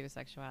nothing to do with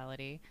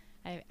sexuality.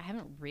 I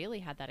haven't really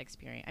had that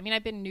experience. I mean,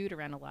 I've been nude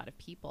around a lot of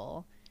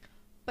people,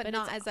 but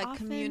not it's as a often,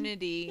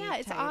 community. Yeah,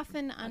 it's type,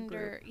 often a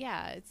under. group.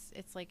 Yeah,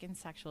 it's like in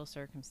sexual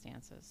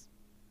circumstances.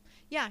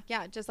 Yeah,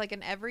 just like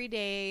an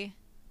everyday,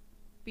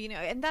 you know,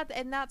 and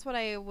that's what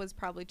I was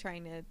probably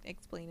trying to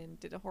explain and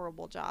did a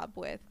horrible job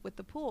with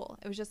the pool.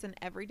 It was just an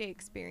everyday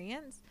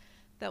experience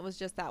that was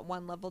just that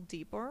one level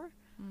deeper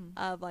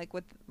of like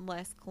with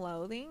less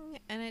clothing,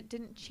 and it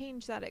didn't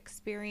change that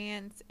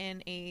experience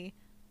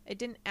it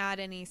didn't add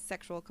any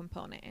sexual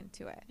component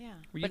into it. Yeah.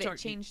 Well, But it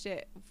changed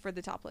it for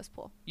the topless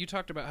pool. You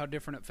talked about how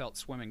different it felt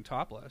swimming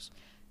topless.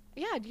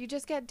 Yeah, you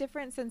just get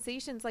different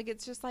sensations. Like,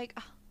 it's just like,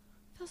 oh,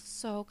 it feels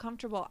so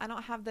comfortable. I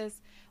don't have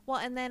this. Well,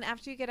 and then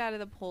after you get out of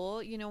the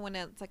pool, you know, when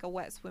it's like a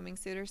wet swimming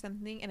suit or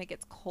something and it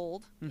gets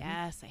cold,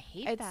 Yes, I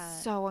hate it's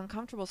that. so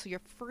uncomfortable. So you're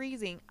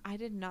freezing. I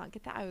did not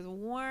get that. I was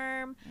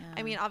warm. Yeah.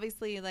 I mean,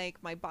 obviously,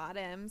 like, my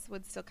bottoms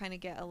would still kind of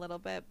get a little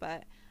bit,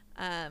 but,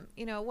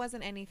 you know, it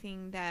wasn't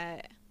anything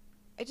that...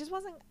 It just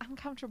wasn't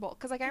uncomfortable.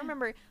 Because, like, I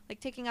remember,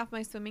 like, taking off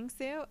my swimming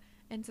suit.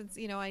 And since,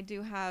 you know, I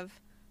do have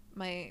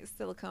my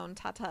silicone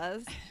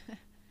tatas,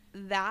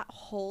 that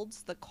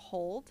holds the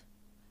cold.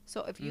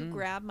 So if you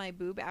grab my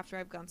boob after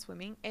I've gone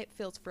swimming, it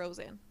feels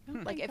frozen.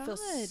 Like, my it feels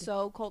God.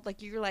 so cold.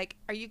 Like, you're like,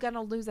 are you going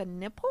to lose a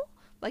nipple?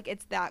 Like,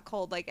 it's that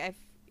cold. Like, if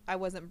I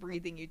wasn't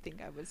breathing, you'd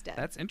think I was dead.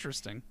 That's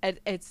interesting.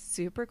 It's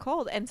super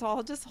cold. And so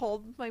I'll just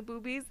hold my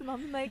boobies and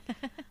I'm like,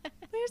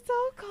 they're so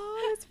cold.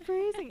 It's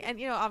freezing. And,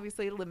 you know,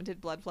 obviously limited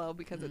blood flow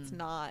because it's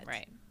not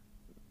Right.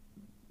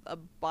 a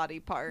body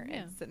part.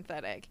 Yeah. It's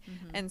synthetic.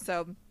 And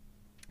so,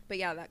 but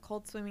yeah, that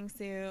cold swimming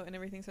suit and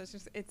everything. So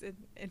it's an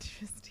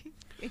interesting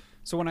thing.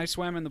 So when I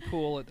swam in the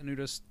pool at the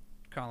nudist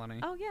colony,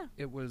 Oh, yeah.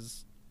 it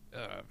was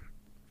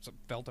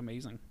felt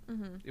amazing.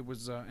 It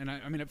was, and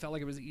I mean, it felt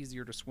like it was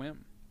easier to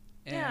swim.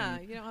 And Yeah.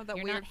 You don't have that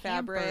You're weird not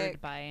fabric.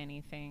 hampered by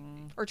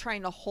anything. Or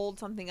trying to hold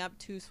something up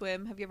to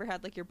swim. Have you ever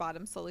had like your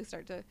bottom slowly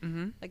start to,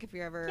 like if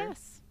you're ever,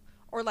 Yes.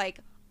 or like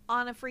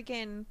on a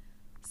freaking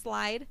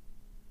slide,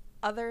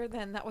 other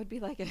than that would be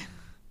like a,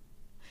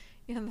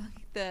 you know,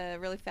 like the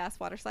really fast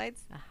water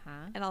slides,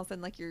 and all of a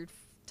sudden like your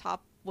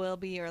top will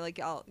be, or like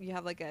you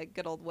have like a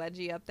good old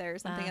wedgie up there or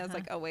something. I was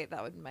like, oh wait,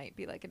 that might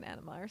be like an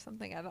enema or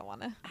something. I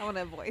want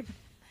to avoid.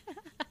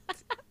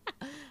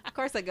 Of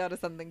course I go to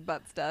something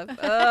but stuff.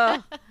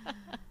 Ugh.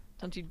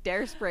 Don't you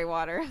dare spray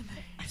water.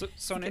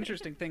 So an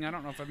interesting thing, I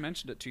don't know if I've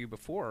mentioned it to you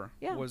before,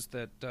 Yeah. was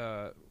that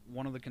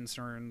one of the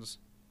concerns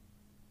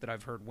that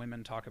I've heard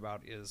women talk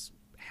about is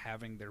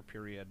having their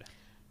period.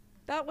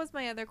 That was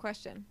my other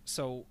question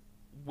So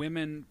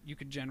women, you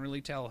could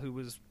generally tell who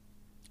was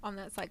on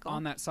that cycle.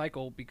 on that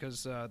cycle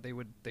because they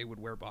would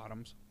wear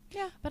bottoms.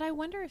 Yeah. But I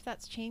wonder if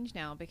that's changed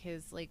now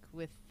because, like,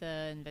 with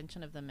the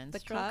invention of the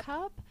menstrual cup?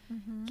 cup,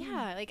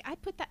 yeah, like I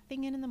put that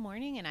thing in the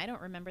morning and I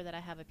don't remember that I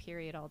have a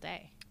period all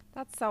day.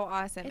 That's so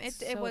awesome. It's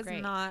It so was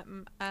great. not.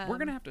 We're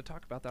gonna have to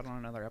talk about that on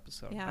another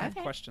episode. Yeah. I have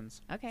Okay.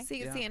 questions. Okay. See,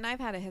 Yeah. and I've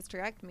had a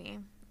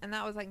hysterectomy, and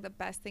that was like the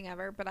best thing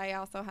ever. But I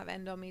also have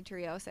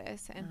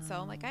endometriosis, and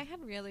so like I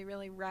had really,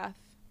 really rough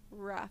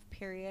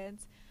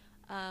periods.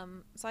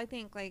 So I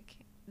think like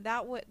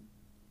that would,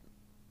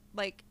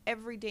 like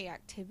everyday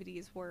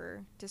activities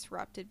were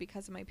disrupted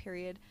because of my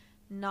period,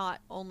 not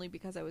only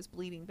because I was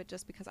bleeding, but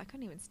just because I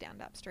couldn't even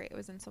stand up straight. I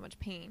was in so much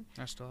pain.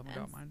 I still haven't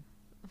got mine.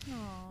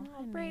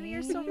 Oh, Brady,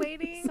 you're still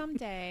waiting.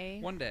 Someday.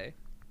 One day.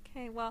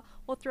 Okay, well,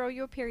 we'll throw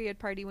you a period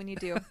party when you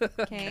do.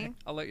 Okay.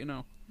 I'll let you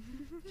know.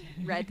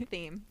 Red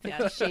theme. Yeah,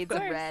 50 of shades of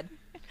course. red.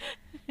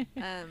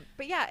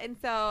 But yeah, and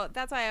so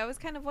that's why I always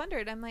kind of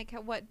wondered. I'm like,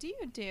 what do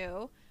you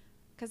do?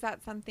 Because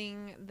that's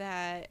something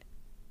that,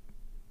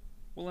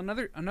 Well,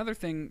 another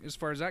thing as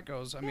far as that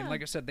goes, I mean, Yeah.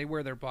 like I said, they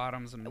wear their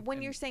bottoms and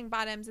when you're saying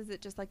bottoms, is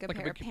it just like a Like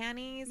a pair of biki-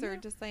 panties or Yeah.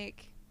 just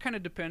like, kind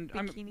of depend. They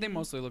bikini?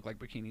 mostly look like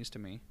bikinis to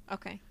me.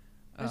 okay.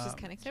 I was just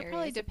kind of So it curious.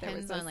 probably if there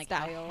depends was a on like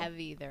style. how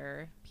heavy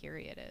their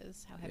period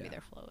is, how heavy Yeah.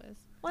 their flow is.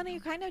 Well, and you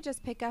kind of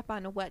just pick up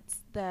on what's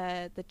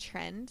the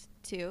trend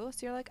too.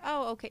 So you're like,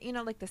 oh, okay, you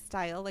know, like the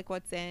style, like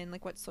what's in,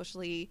 like what's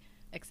socially,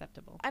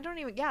 Acceptable. I don't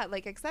even, yeah,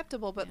 like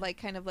acceptable, but Yeah. like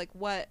kind of like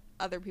what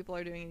other people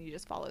are doing, and you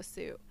just follow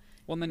suit.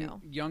 Well, and then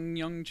No.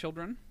 young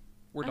children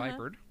were Uh-huh.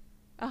 diapered,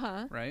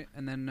 right?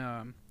 And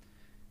then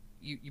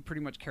you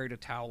pretty much carried a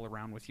towel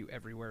around with you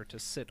everywhere to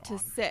sit To on.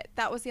 sit.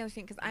 That was the other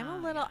thing because I'm a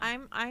little,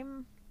 yeah.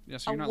 I'm Yeah,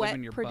 so a you're not wet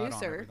leaving your butt on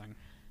producer. everything.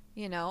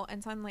 you know,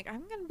 and so I'm like,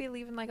 I'm gonna be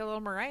leaving like a little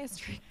Mariah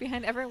streak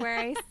behind everywhere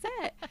I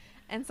sit.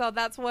 And so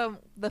that's when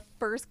the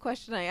first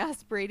question I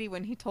asked Brady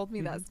when he told me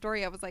that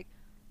story, I was like,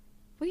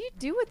 what do you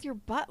do with your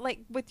butt, like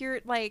with your,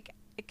 like,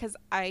 because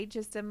I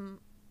just am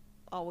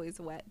always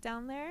wet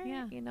down there,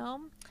 Yeah. you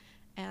know,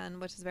 and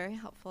which is very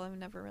helpful. I've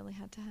never really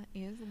had to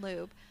use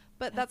lube,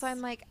 but that's why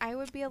I'm like, I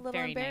would be a little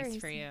Very embarrassed.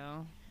 nice for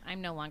you. I'm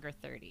no longer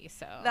 30,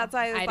 so That's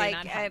why I was do like,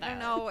 not have I don't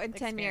that know, in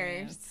 10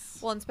 years. experience.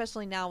 Well, and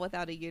especially now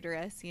without a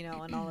uterus, you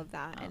know, and all of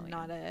that, Oh, and yeah.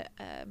 not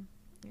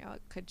you know,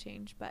 it could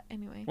change. But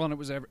anyway, Well, and it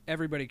was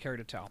everybody carried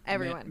a towel.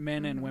 Everyone.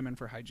 Men and Mhm. women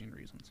for hygiene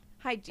reasons.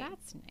 hygiene.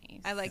 That's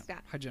nice. I like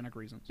that Hygienic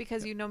reasons.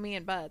 because Yep. you know me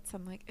and butts.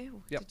 I'm like,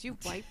 ew, Yep. did you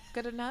wipe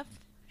good enough?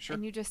 Sure.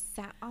 And you just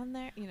sat on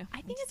there, you know. I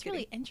I'm think just it's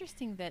really kidding.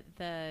 interesting that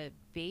the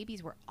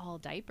babies were all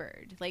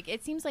diapered. Like,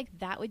 it seems like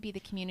that would be the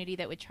community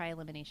that would try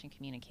elimination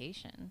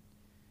communication.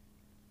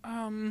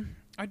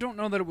 I don't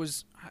know that it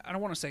was. I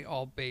don't want to say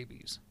all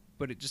babies,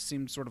 but it just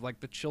seemed sort of like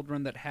the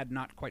children that had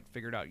not quite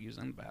figured out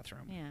using the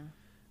bathroom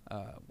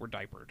Yeah. were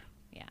diapered.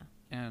 Yeah.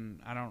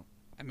 And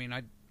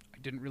I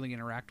didn't really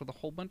interact with a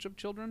whole bunch of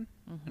children,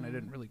 and I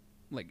didn't really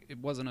it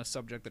wasn't a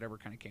subject that ever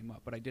kind of came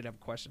up. But I did have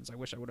questions. I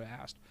wish I would have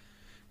asked,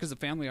 because the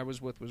family I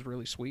was with was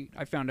really sweet.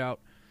 I found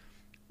out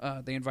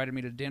they invited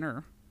me to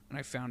dinner, and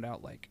I found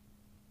out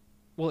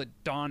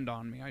it dawned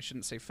on me. I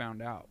shouldn't say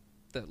found out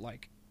that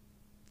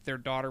their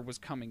daughter was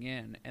coming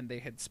in, and they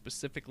had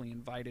specifically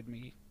invited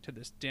me to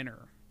this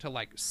dinner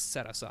to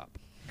set us up.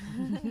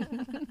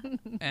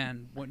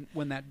 And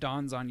when that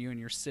dawns on you and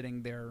you're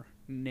sitting there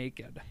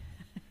naked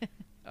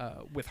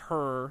with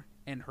her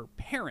and her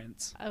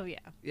parents, Oh,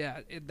 yeah.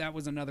 that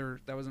was another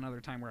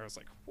time where I was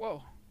like,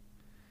 whoa.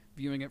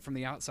 Viewing it from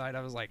the outside,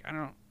 I was like, I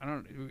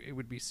don't. It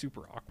would be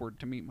super awkward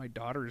to meet my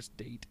daughter's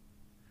date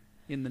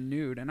in the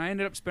nude, and I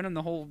ended up spending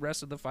the whole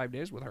rest of the 5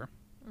 days with her.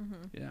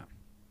 Yeah,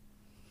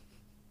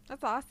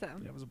 That's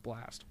awesome. it was a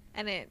blast.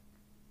 And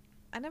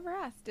I never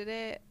asked, did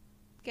it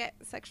get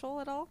sexual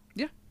at all?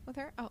 Yeah. With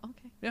her? Oh,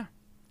 okay. Yeah.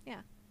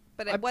 Yeah.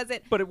 But it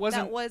wasn't. But it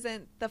wasn't. That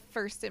wasn't the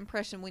first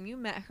impression when you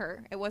met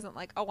her. It wasn't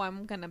like, oh,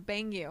 I'm gonna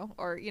bang you,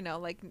 or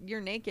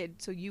you're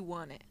naked, so you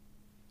want it.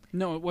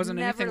 No, it wasn't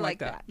Never anything like like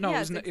that. that. No,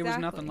 Yes, it was nothing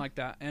exactly. like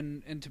that.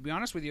 And to be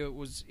honest with you,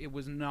 it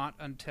was not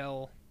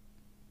until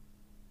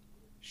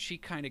she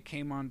kind of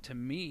came on to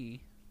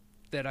me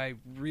that I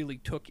really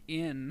took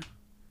in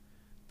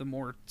the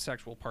more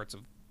sexual parts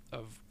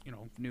of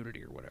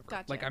nudity or whatever.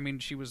 Gotcha.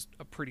 She was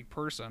a pretty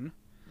person,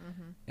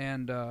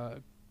 and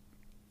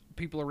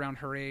people around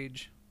her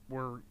age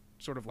were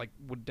sort of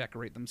would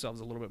decorate themselves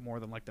a little bit more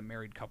than the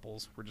married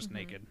couples were just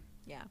naked.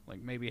 Yeah.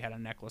 Maybe had a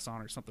necklace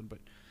on or something,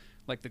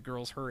 but the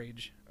girls her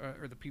age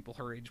or the people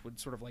her age would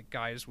sort of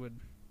guys would,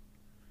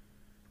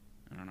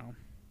 I don't know,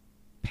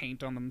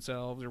 paint on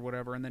themselves or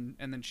whatever, and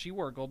then she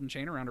wore a golden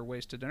chain around her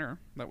waist to dinner.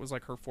 That was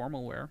her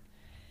formal wear.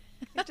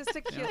 It's just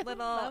a cute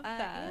little, Love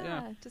that.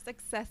 Yeah. just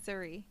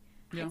accessory.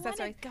 Yeah.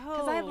 Accessory. go.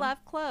 Because I love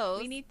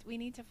clothes. We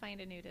need to find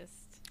a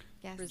nudist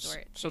Yes.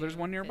 resort. So there's to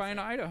one nearby in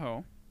visit.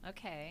 Idaho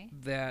Okay.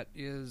 that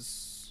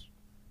is,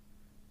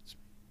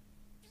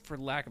 for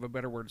lack of a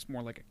better word, it's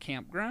more like a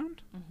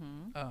campground.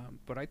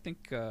 But I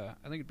think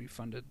it'd be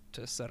fun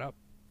to set up.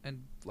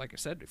 And like I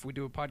said, if we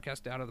do a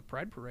podcast out of the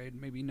Pride Parade,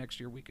 maybe next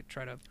year we could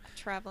try to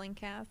Traveling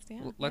cast.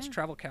 Yeah. let's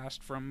travel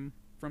cast from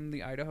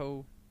the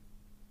Idaho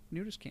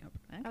nudist camp.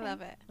 Okay. I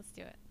love it. Let's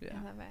do it. Yeah.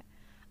 I love it.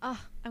 Oh,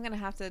 I'm gonna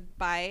have to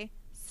buy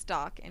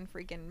stock in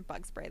freaking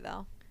bug spray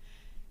though.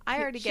 I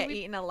Should already get we-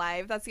 eaten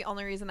alive. That's the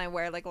only reason I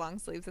wear long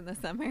sleeves in the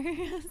summer,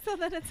 so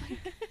that it's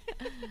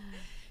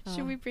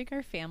Should we bring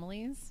our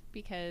families?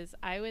 Because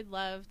I would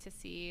love to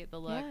see the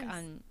look Yes.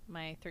 on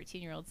my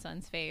 13-year-old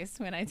son's face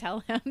when I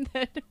tell him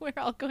that we're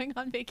all going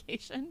on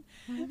vacation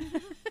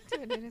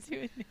to a nudist to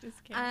a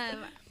nudist camp.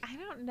 I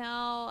don't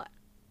know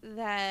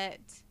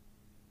that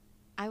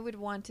I would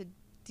want to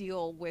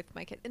deal with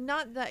my kids.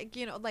 Not that,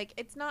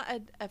 it's not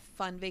a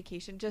fun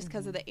vacation just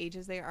because of the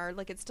ages they are.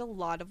 It's still a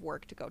lot of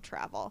work to go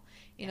travel,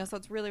 you know, so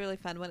it's really, really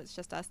fun when it's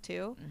just us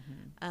two.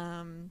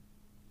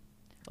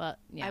 Well,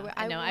 yeah, w-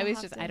 I I know. will I was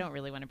have just, to- I don't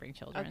really want to bring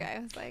children. Okay. I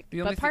was like, The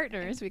only But thing-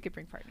 partners, we could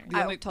bring partners. The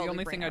I only, would totally the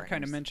only bring thing I'd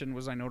kind of partners. mention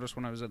was I noticed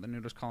when I was at the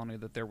nudist colony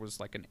that there was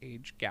an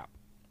age gap.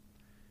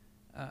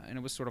 And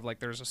it was sort of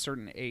there's a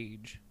certain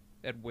age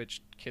at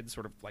which kids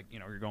sort of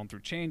you're going through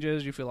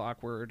changes, you feel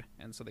awkward,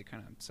 and so they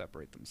kind of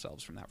separate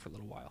themselves from that for a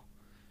little while.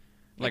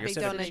 Like I they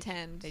said, don't it-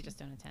 attend. They just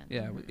don't attend.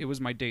 yeah, it was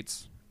my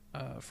date's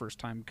first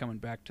time coming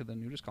back to the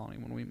nudist colony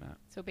when we met.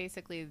 So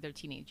basically, they're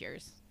teenage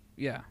years.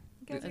 Yeah,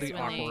 Guys, the that's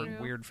when they-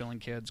 awkward, weird-feeling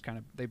kids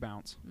they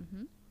bounce.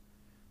 Mm-hmm.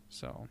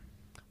 So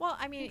Well,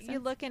 I mean, Makes you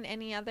sense. look in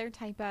any other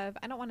type of,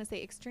 I don't want to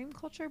say extreme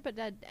culture, but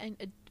a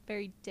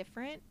very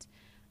different,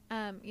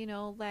 I'm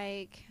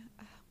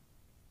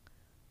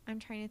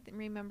trying to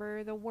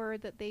remember the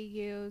word that they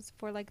use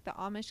for the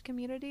Amish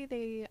community.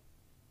 They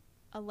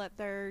let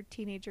their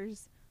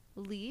teenagers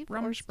leave. or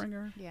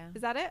Rumspringer. Yeah.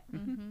 Is that it?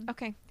 Mm-hmm.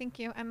 Okay, thank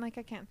you. I'm I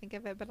can't think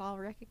of it, but I'll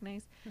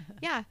recognize.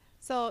 Yeah.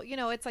 So,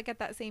 it's at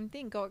that same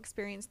thing. Go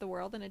experience the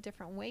world in a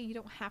different way. You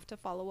don't have to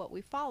follow what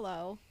we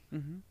follow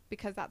Mm-hmm.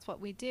 because that's what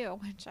we do,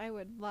 which I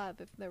would love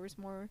if there was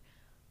more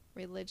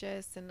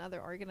religious and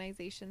other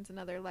organizations and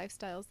other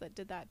lifestyles that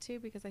did that too,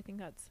 because I think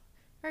that's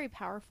very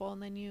powerful.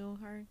 And then you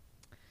are,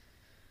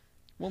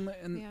 Well,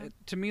 and Yeah.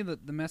 to me, the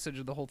message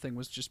of the whole thing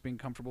was just being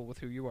comfortable with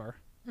who you are.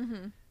 I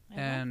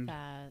And-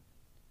 love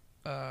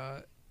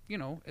that.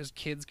 As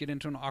kids get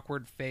into an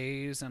awkward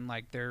phase and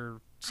they're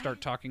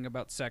start talking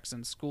about sex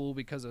in school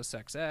because of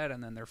sex ed,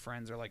 and then their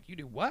friends are like, "You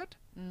do what?"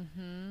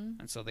 Mm-hmm.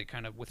 And so they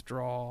kind of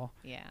withdraw,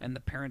 Yeah. and the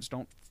parents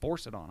don't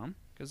force it on them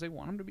because they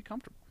want them to be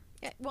comfortable.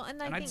 Yeah, well,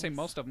 and And I I'd think say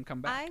most of them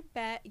come back. I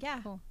bet,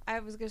 yeah. Cool. I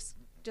was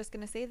just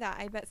gonna say that.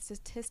 I bet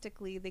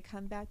statistically they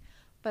come back,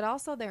 but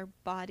also their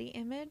body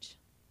image,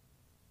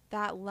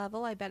 that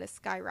level, I bet is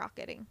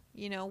skyrocketing.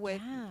 You know,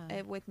 with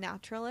Yeah. with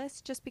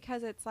naturalists, just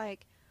because it's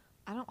like,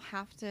 I don't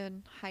have to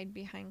hide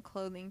behind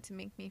clothing to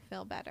make me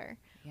feel better.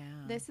 Yeah.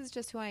 This is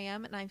just who I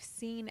am, and I've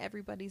seen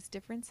everybody's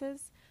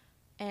differences,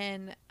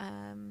 and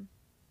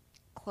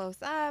close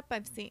up.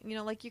 I've seen, you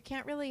know, like you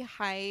can't really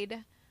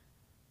hide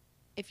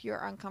if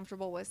you're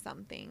uncomfortable with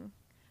something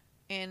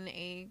in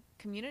a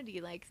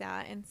community like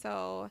that. And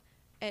so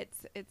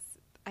it's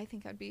I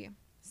think that'd be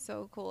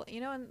so cool,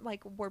 you know, and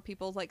like where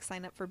people like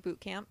sign up for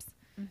boot camps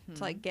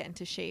to like get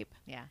into shape.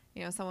 Yeah.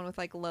 You know, someone with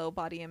like low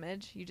body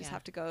image, you just Yeah.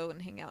 have to go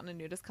and hang out in a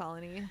nudist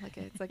colony. Like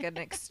it's like an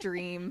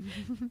extreme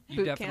you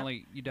boot camp.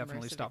 definitely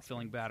Immersive stop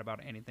feeling bad about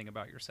anything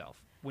about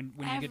yourself when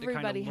you get to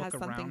Everybody kind of has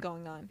look something around.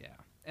 going on. Yeah,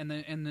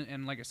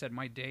 and like I said,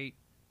 my date,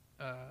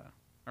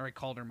 or I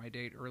called her my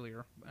date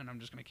earlier, and I'm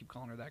just gonna keep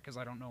calling her that because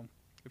I don't know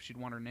if she'd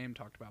want her name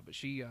talked about. But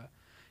she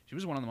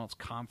was one of the most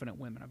confident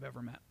women I've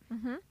ever met.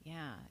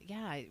 Yeah.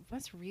 Yeah. It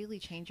must really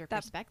change your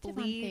That perspective on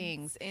bleeds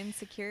things.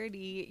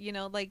 insecurity, you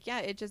know, like yeah,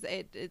 it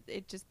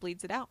just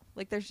bleeds it out.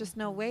 Like there's just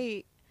no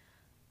way,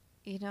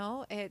 you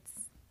know. It's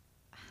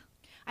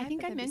I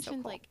think I that'd be so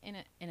mentioned cool. like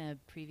in a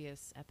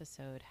previous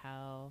episode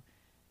how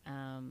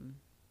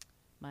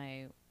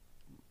my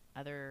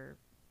other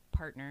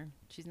partner,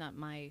 she's not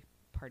my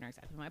partner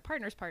exactly, my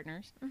partner's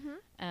partners.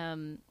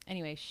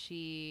 Anyway,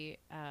 she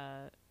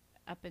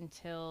up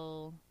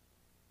until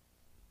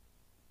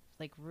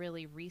like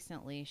really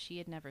recently, she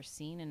had never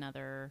seen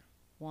another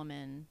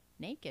woman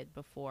naked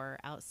before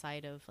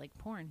outside of like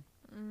porn.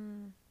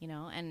 You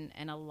know, and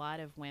a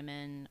lot of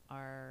women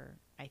are,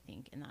 I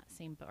think, in that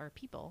same or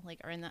people like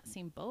are in that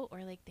same boat,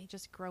 or like they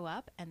just grow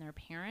up and their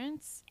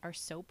parents are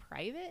so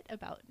private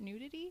about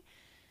nudity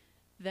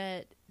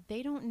that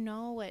they don't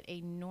know what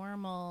a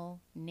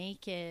normal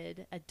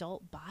naked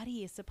adult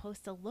body is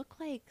supposed to look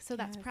like. So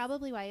that's Yes.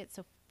 probably why it's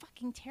so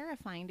fucking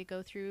terrifying to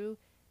go through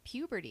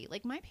puberty.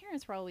 Like my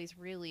parents were always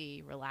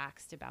really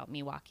relaxed about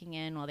me walking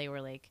in while they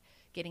were like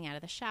getting out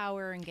of the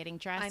shower and getting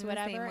dressed, I'm the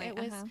same whatever. way,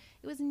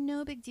 It was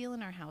no big deal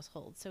in our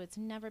household. So it's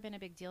never been a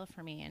big deal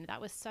for me. And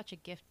that was such a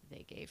gift that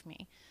they gave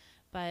me.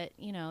 But,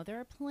 you know, there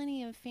are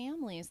plenty of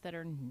families that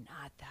are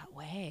not that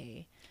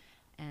way.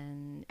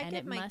 And I and give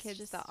it my must kids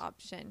just, the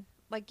option.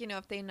 Like, you know,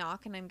 if they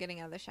knock and I'm getting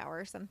out of the shower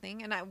or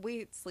something, and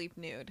we sleep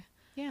nude.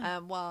 yeah.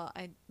 Well,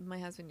 my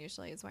husband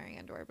usually is wearing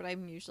underwear, but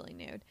I'm usually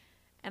nude,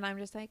 and I'm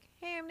just like,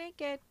 hey, I'm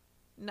naked.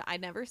 No, I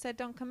never said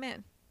don't come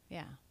in.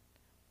 yeah.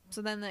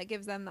 So then that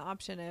gives them the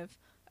option of,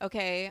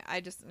 okay, I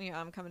just, you know,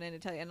 I'm coming in to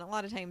tell you. And a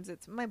lot of times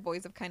it's, my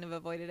boys have kind of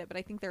avoided it, but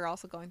I think they're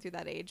also going through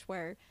that age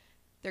where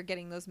they're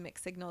getting those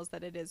mixed signals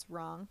that it is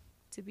wrong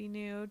to be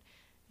nude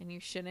and you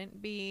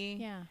shouldn't be,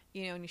 Yeah.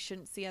 you know, and you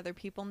shouldn't see other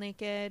people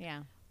naked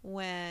Yeah.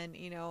 when,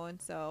 you know,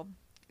 and so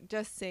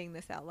just saying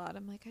this out loud,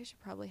 I'm like, I should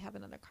probably have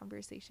another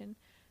conversation.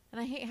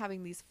 And I hate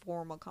having these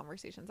formal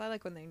conversations. I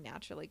like when they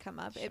naturally come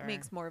up. It Sure.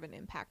 makes more of an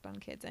impact on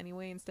kids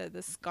anyway, instead of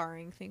the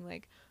scarring thing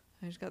like,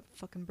 I just got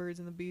fucking birds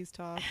and the bees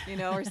talk, you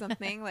know, or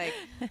something. Like,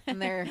 when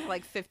they're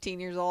like 15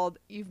 years old,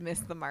 you've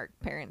missed the mark,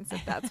 parents,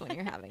 if that's when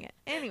you're having it.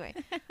 Anyway,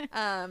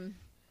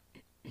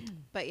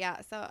 but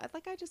yeah, so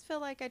I just feel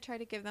like I try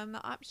to give them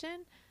the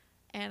option,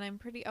 and I'm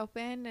pretty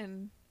open.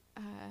 And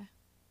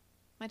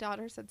my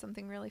daughter said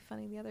something really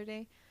funny the other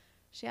day.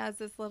 She has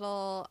this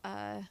little,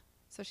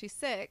 so she's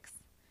 6,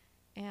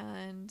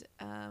 and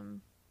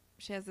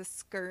she has this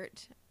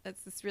skirt.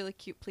 It's this really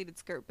cute pleated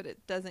skirt, but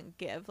it doesn't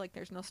give. Like,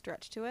 there's no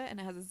stretch to it, and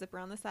it has a zipper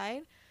on the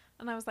side.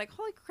 And I was like,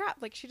 holy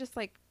crap. Like, she just,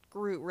 like,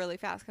 grew really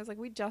fast. I was like,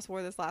 we just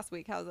wore this last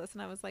week. How's this?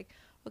 And I was like,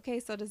 okay,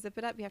 so to zip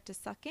it up, you have to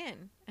suck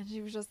in. And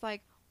she was just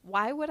like,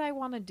 why would I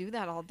want to do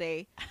that all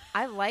day?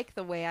 I like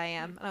the way I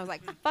am. And I was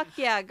like, fuck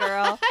yeah,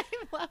 girl.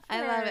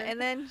 I love it. And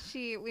then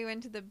we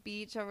went to the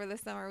beach over the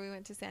summer. We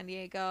went to San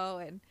Diego,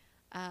 and,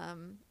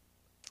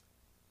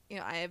 you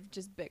know, I have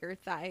just bigger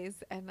thighs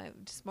and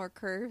just more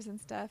curves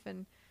and stuff.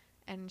 And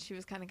she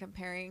was kind of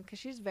comparing, because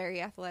she's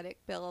very athletic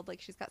build.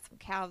 Like, she's got some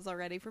calves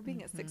already for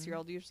being a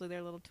 6-year-old. Usually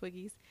they're little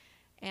twiggies.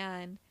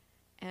 And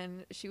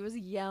she was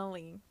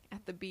yelling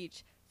at the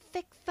beach,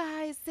 thick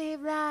thighs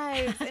save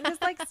lives, and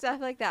just like stuff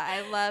like that.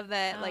 I love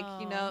that. Like,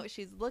 you know,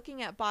 she's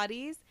looking at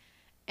bodies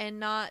and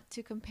not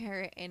to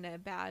compare it in a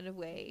bad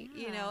way,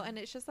 you know, Yeah. and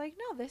it's just like,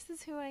 no, this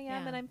is who I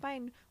am, Yeah. and I'm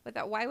fine with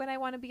that. Why would I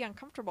want to be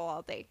uncomfortable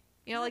all day?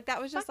 You know, like, that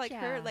was just Fuck like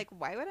her, yeah. like,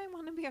 why would I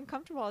want to be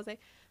uncomfortable all day?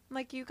 I'm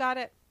like, you got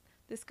it.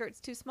 This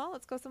skirt's too small.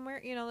 Let's go somewhere,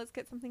 you know, let's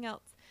get something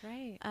else.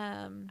 Right.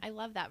 I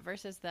love that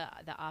versus the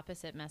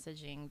opposite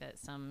messaging that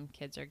some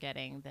kids are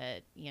getting,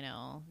 that, you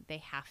know, they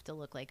have to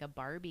look like a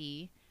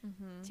Barbie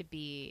to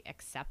be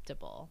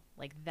acceptable.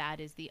 Like, that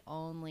is the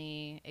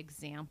only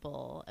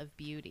example of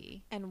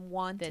beauty and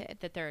wanted.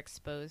 that they're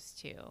exposed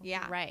to.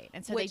 Yeah. Right.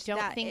 And so Which they don't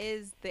that think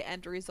is the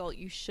end result.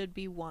 You should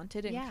be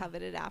wanted and Yeah.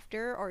 coveted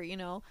after, or, you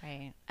know,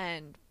 right.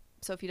 and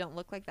so if you don't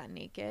look like that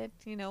naked,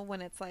 you know,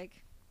 when it's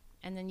like,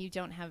 and then you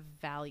don't have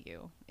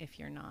value if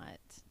you're not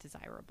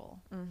desirable.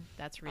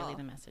 That's really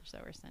the message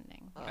that we're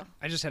sending.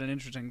 I just had an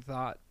interesting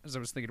thought as I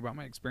was thinking about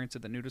my experience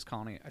at the nudist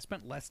colony. I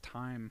spent less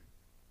time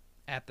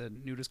at the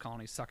nudist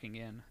colony sucking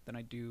in than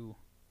I do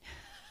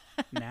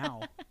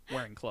now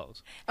wearing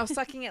clothes. Oh,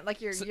 sucking it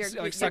like you're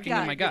like sucking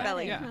in my gut.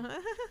 belly. Yeah.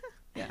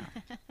 Yeah.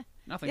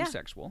 Nothing Yeah.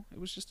 sexual. It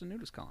was just a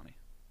nudist colony.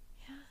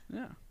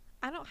 Yeah.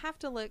 I don't have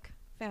to look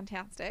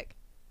fantastic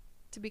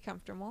to be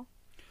comfortable,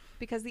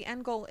 because the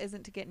end goal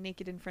isn't to get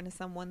naked in front of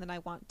someone that I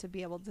want to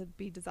be able to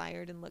be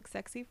desired and look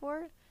sexy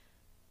for.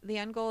 The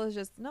end goal is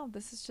just, no,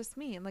 this is just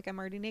me. And like, I'm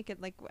already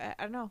naked. Like, I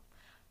don't know.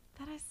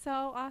 That is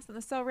so awesome.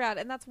 That's so rad.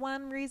 And that's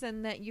one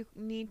reason that you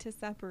need to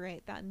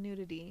separate that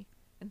nudity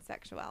and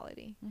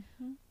sexuality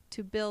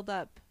to build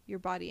up your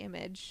body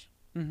image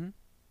Mm-hmm.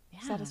 Yeah.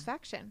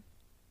 satisfaction.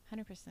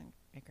 100%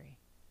 agree.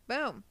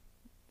 Boom.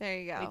 There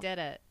you go. We did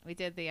it. We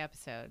did the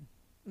episode.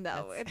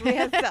 No, That's- we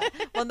have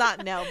well,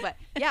 not no, but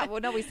yeah,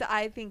 well, no,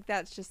 I think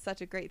that's just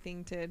such a great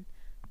thing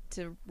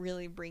to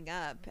really bring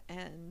up.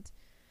 And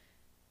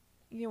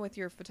you know, with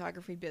your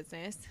photography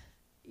business,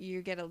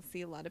 you get to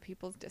see a lot of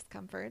people's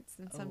discomforts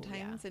and Oh,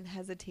 sometimes and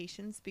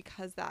hesitations,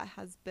 because that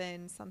has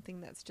been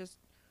something that's just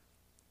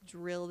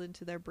drilled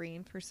into their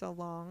brain for so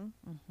long.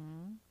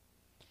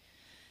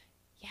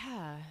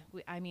 Yeah.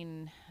 I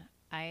mean,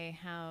 I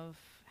have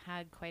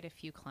had quite a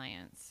few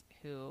clients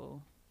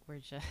who were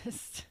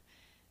just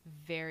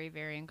very,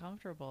 very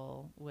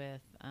uncomfortable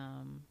with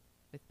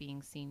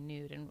being seen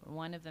nude. And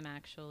one of them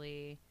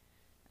actually,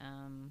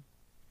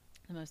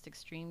 the most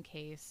extreme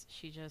case,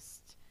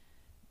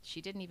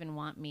 she didn't even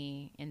want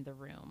me in the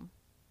room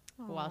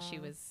while she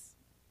Aw. was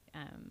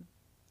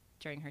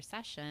during her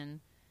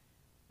session,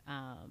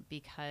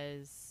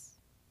 because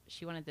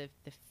she wanted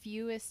the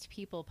fewest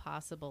people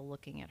possible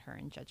looking at her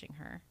and judging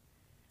her.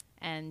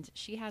 And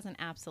she has an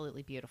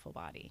absolutely beautiful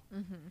body.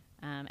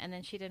 And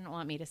then she didn't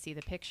want me to see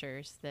the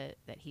pictures that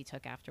he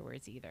took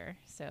afterwards either.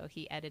 So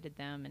he edited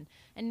them.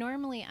 And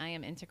normally I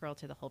am integral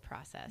to the whole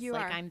process. You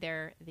like are. I'm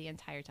there the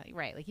entire time.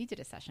 Right. Like you did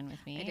a session with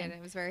me. I did. and-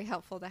 It was very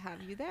helpful to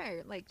have you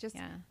there. Like, just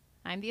Yeah.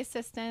 I'm the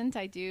assistant.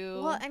 I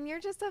do. well, and you're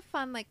just a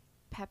fun, like,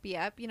 peppy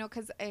up, you know,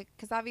 because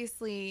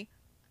obviously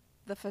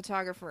the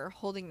photographer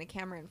holding the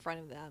camera in front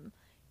of them,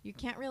 you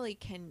can't really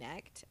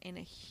connect in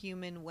a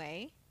human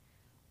way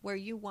where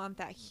you want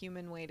that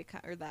human way to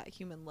or that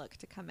human look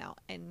to come out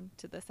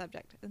into the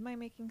subject. Am I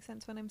making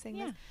sense when I'm saying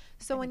Yeah, this?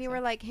 So I when think you so.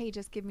 were like, hey,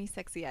 just give me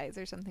sexy eyes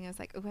or something, I was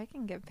like, oh, I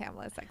can give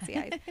Pamela sexy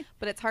eyes.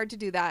 But it's hard to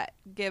do that,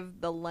 give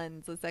the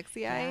lens a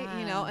sexy eye,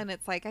 you know, Yeah. and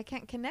it's like, I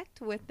can't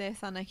connect with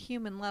this on a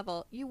human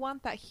level. You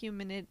want that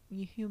humanity.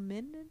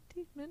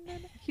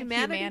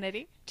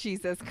 humanity.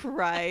 Jesus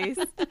Christ.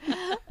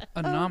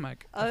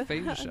 Anomic Uh,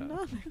 aphasia.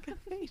 anomic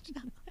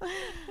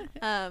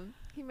aphasia.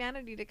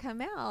 Humanity to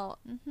come out.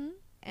 Mm-hmm.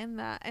 And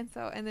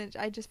then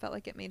I just felt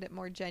like it made it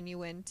more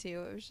genuine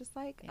too. It was just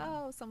like, Yeah.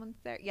 oh, someone's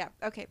there. Yeah.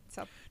 Okay.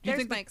 So Do you there's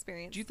think my that-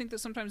 experience. Do you think that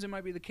sometimes it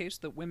might be the case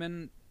that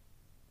women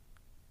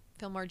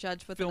feel more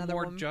judged with feel another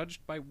more woman?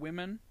 judged by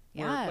women?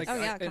 Where, Yes. like, Oh,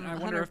 yeah, and I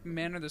wonder 100 if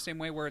men are the same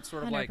way, where it's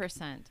sort of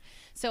 100%. like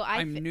So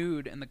I'm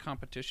nude and the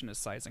competition is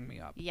sizing me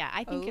up. Yeah,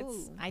 I think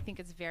Oh. I think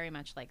it's very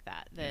much like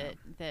that.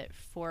 That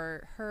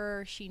for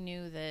her, she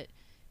knew that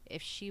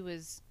if she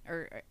was,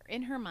 or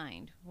in her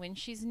mind, when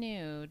she's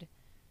nude,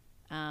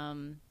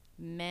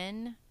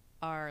 men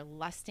are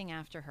lusting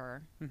after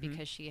her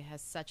because she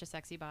has such a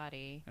sexy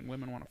body, And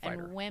women want to fight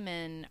and her.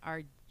 women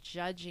are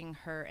judging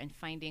her and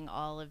finding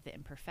all of the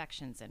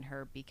imperfections in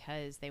her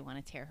because they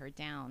want to tear her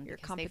down, Your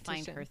because they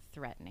find competition. her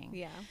threatening.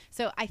 Yeah.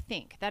 So I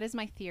think that is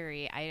my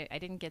theory. I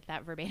didn't get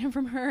that verbatim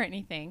from her or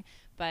anything,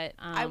 but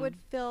I would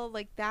feel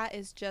like that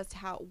is just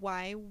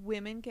why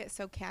women get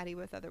so catty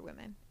with other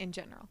women in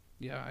general.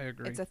 Yeah, I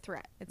agree. It's a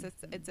threat. It's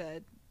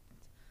a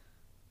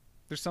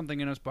There's something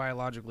in us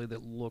biologically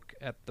that look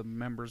at the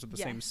members of the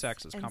same Yes.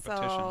 sex as and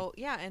competition. So,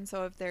 yeah, and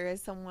so if there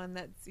is someone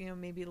that's, you know,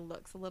 maybe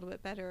looks a little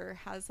bit better or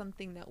has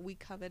something that we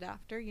covet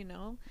after, you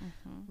know,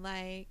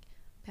 like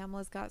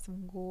Pamela's got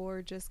some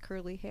gorgeous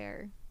curly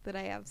hair that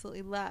I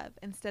absolutely love,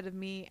 instead of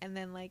me, and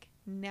then like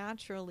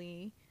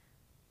naturally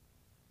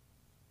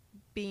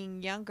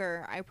being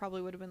younger, I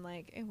probably would have been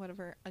like, hey, what of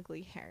her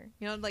ugly hair,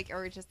 you know, like,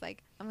 or just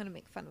like, I'm gonna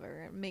make fun of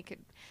her and make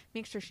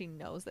sure she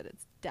knows that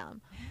it's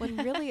dumb, when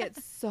really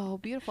it's so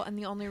beautiful. And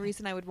the only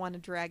reason I would want to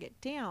drag it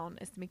down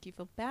is to make you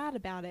feel bad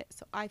about it,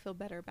 so I feel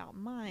better about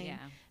mine. Yeah.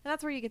 And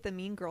that's where you get the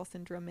mean girl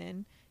syndrome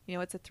in, you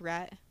know, it's a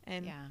threat.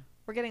 And Yeah.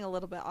 we're getting a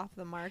little bit off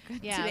the mark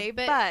Yeah, today,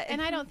 but but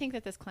and I don't think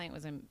that this client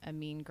was a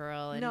mean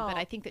girl, and No. but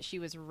I think that she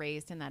was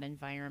raised in that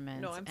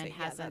environment No, I'm and saying,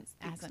 yeah, hasn't that's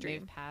the hasn't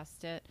extreme. moved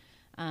past it.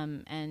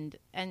 And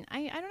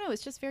I don't know.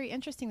 It's just very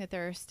interesting that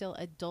there are still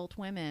adult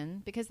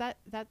women, because that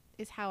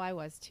is how I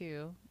was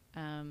too,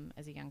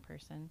 as a young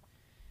person.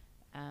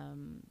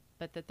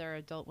 But that there are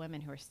adult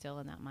women who are still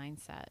in that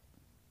mindset.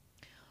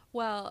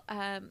 Well,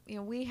 you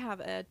know, we have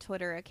a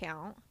Twitter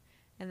account,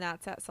 and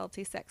that's at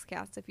Salty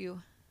Sexcast if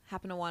you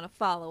happen to want to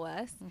follow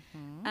us.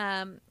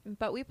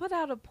 But we put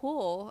out a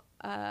poll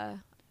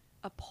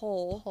a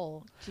pole.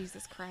 Pole.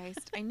 Jesus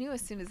Christ. I knew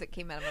as soon as it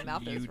came out of my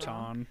mouth it was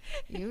wrong.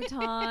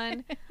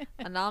 Uton.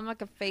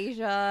 Anomic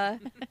aphasia,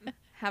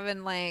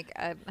 having like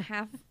a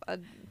half a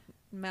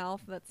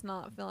mouth that's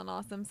not feeling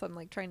awesome, so I'm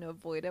like trying to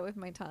avoid it with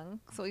my tongue.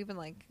 So even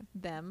like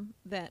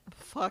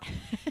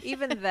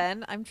even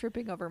then I'm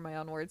tripping over my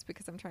own words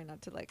because I'm trying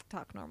not to like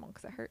talk normal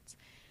because it hurts.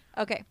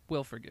 Okay.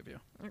 We'll forgive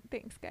you.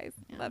 Thanks, guys.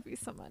 Yeah. Love you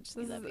so much.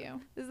 We love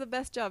you. This is the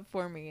best job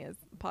for me is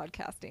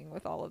podcasting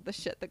with all of the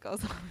shit that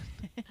goes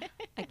on.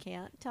 I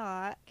can't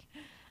talk.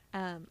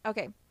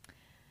 Okay.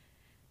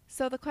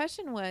 So the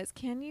question was,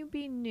 can you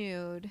be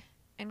nude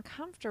and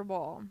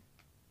comfortable?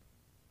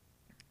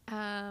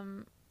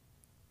 So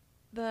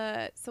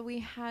we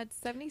had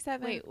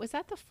 77. Wait, was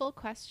that the full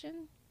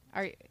question?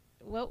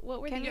 What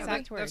were Can the you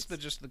exact words? That's the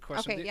gist of the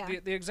question. Okay, yeah.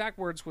 The exact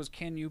words was,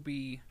 can you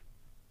be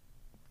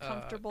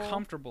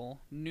comfortable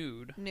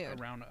nude Nude.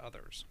 around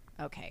others?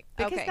 Okay,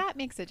 because Okay. that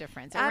makes a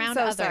difference. I'm Around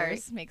so others sorry.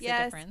 makes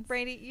Yes, a difference.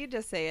 Brady, you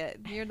just say it.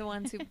 You're the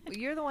one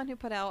who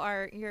put out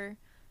our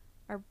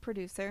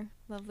producer,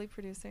 lovely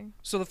producer.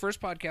 So the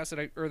first podcast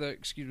the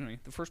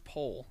first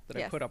poll that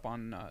I Yes. put up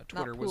on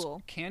Twitter was,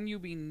 pool. can you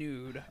be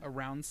nude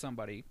around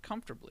somebody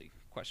comfortably? ?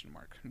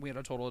 We had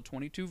a total of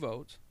 22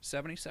 votes.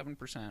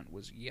 77%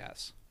 was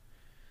yes.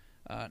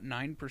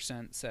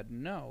 9% said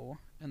no,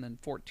 and then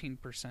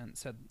 14%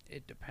 said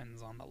it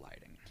depends on the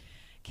lighting.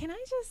 Can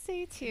I just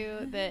say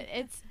too that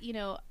it's,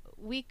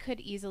 we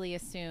could easily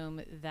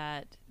assume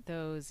that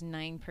those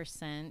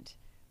 9%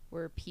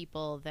 were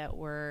people that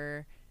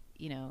were,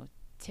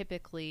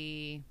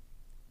 typically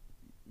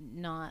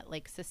not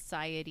like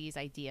society's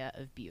idea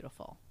of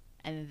beautiful.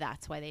 And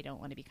that's why they don't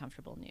want to be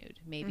comfortable nude.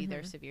 Maybe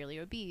they're severely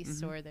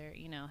obese or they're,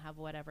 have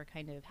whatever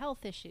kind of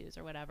health issues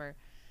or whatever.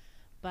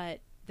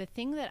 But the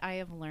thing that I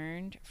have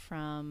learned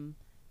from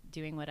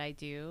doing what I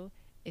do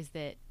is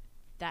that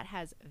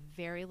has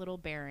very little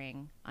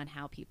bearing on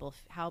how people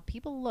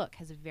look,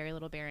 has very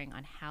little bearing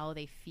on how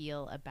they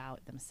feel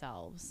about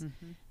themselves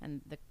and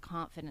the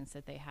confidence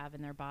that they have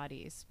in their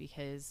bodies.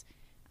 Because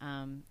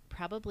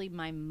probably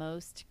my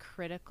most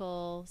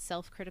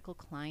self-critical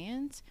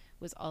client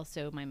was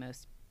also my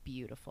most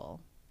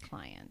beautiful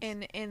client.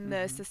 In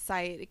the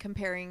society,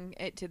 comparing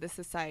it to the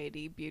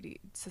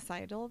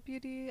societal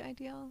beauty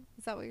ideal,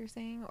 is that what you're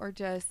saying, or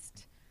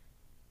just?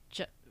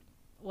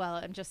 Well,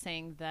 I'm just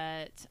saying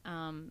that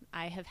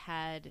I have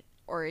had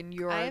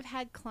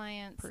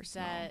clients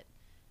personal. that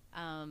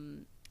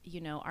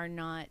are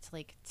not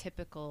like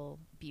typical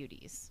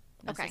beauties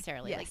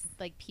necessarily. Okay. Yes.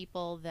 Like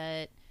people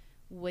that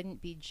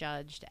wouldn't be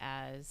judged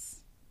as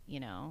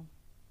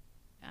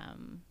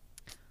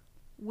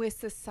With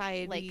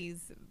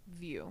society's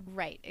view.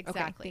 right,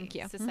 exactly. Thank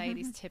you.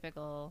 Society's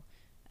typical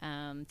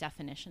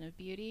definition of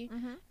beauty.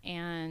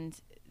 And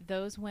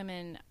those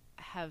women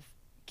have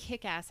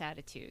kick-ass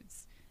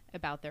attitudes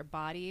about their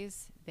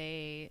bodies.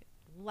 They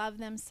love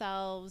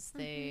themselves.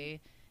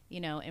 They,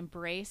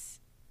 embrace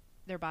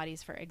their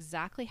bodies for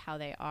exactly how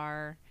they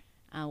are,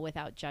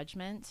 without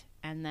judgment.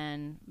 And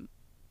then,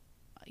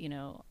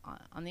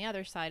 on the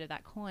other side of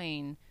that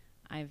coin,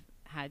 I've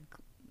had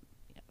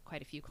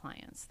quite a few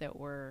clients that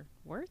were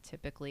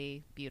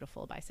typically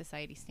beautiful by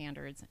society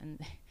standards, and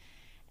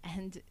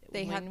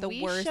They when had the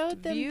we worst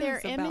showed them views their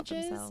about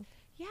images, themselves.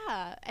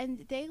 yeah,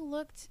 and they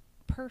looked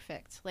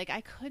perfect. Like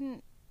I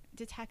couldn't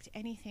detect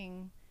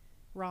anything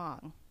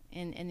wrong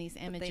in these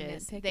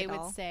images. They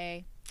would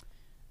say,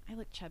 "I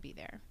look chubby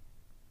there."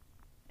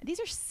 These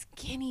are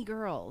skinny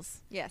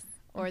girls. Yes.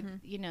 Or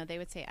they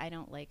would say, "I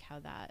don't like how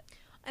that."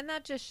 And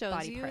that just shows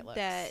body you part looks.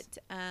 that,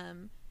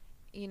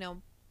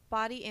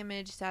 body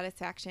image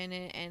satisfaction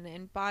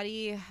and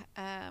body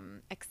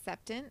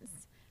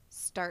acceptance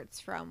starts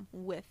from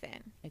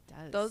within. It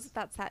does.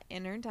 That's that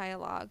inner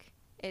dialogue.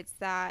 It's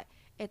not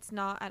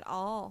at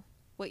all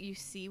what you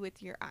see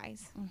with your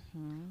eyes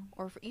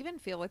or even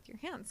feel with your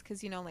hands.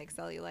 Because, like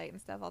cellulite and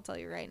stuff, I'll tell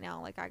you right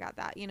now, like I got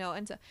that,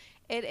 and so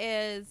it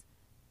is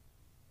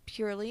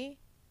purely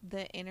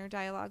the inner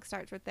dialogue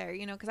starts with there,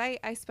 because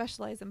I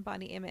specialize in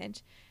body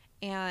image.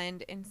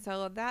 And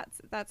so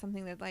that's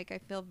something that like I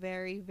feel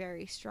very,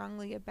 very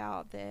strongly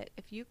about, that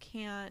if you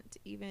can't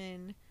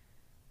even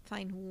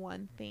find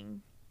one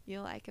thing you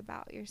like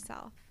about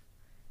yourself,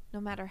 no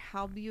matter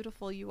how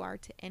beautiful you are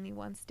to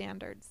anyone's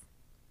standards,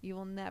 you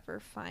will never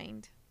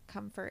find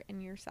comfort in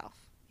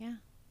yourself. Yeah.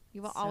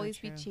 You will So always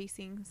true. be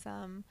chasing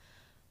some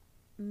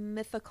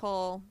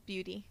mythical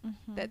beauty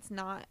that's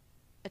not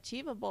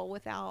achievable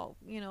without,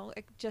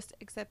 just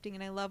accepting.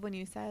 And I love when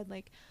you said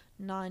like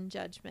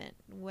non-judgment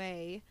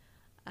way.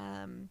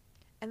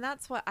 And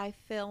that's what I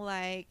feel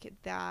like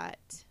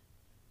that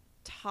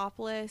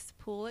topless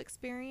pool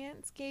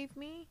experience gave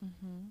me,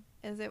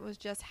 is it was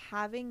just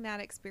having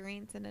that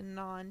experience in a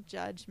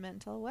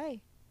non-judgmental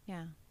way.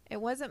 Yeah. It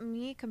wasn't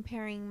me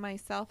comparing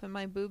myself and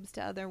my boobs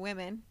to other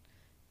women,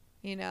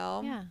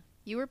 Yeah.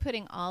 You were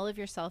putting all of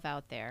yourself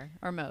out there,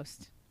 or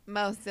most.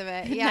 Most of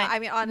it. Yeah. I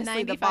mean,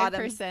 honestly, the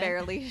bottoms 95%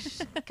 barely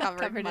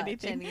covered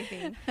much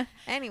anything.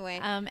 Anyway.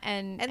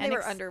 And they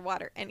were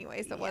underwater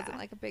anyway, so it wasn't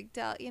like a big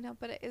deal,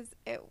 but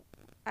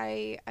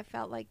I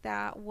felt like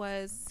that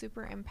was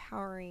super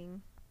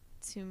empowering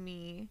to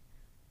me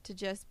to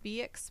just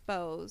be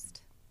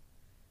exposed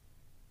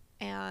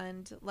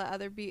and let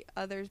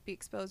others be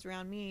exposed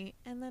around me,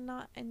 and then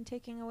not and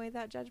taking away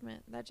that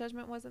judgment. That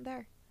judgment wasn't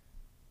there.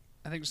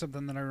 I think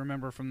something that I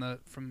remember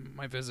from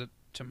my visit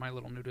to my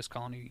little nudist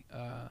colony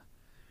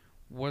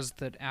was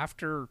that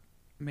after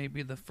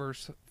maybe the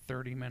first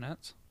 30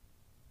 minutes,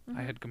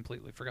 I had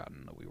completely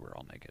forgotten that we were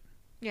all naked.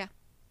 Yeah,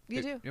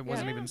 you do. It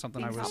wasn't even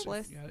something Being I was.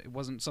 helpless. Yeah, it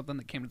wasn't something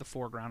that came to the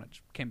foreground. It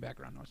just came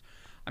back around.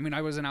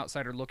 I was an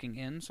outsider looking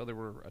in, so there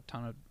were a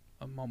ton of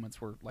moments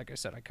where, like I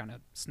said, I kind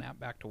of snapped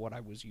back to what I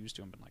was used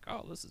to and been like,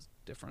 "Oh, this is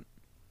different,"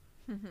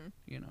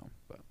 you know.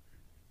 But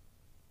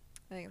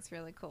I think it's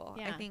really cool.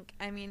 Yeah.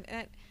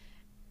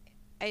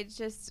 It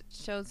just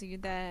shows you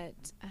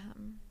that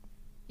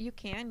you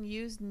can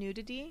use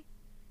nudity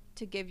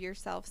to give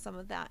yourself some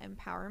of that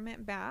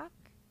empowerment back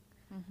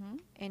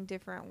in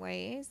different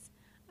ways.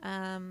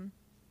 But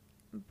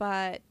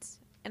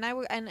I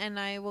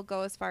will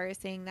go as far as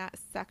saying that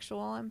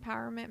sexual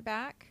empowerment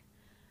back.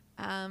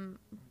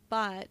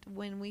 But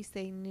when we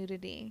say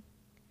nudity,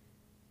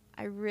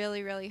 I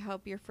really, really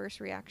hope your first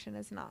reaction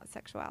is not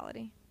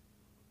sexuality,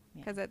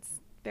 because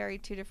it's very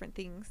two different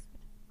things.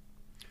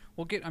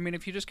 well,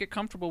 if you just get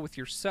comfortable with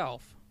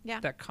yourself, Yeah.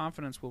 that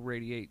confidence will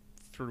radiate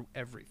through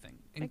everything,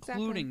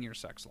 including your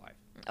sex life.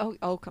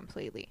 Oh,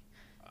 completely.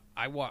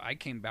 I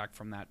came back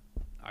from that.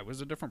 I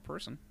was a different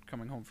person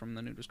coming home from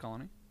the nudist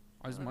colony.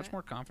 I was love much it.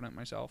 more confident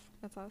myself.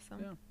 That's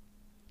awesome. Yeah.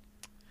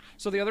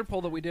 So the other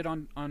poll that we did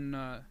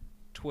on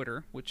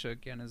Twitter, which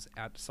again is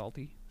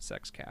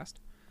 @SaltySexCast,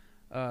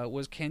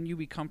 was, can you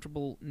be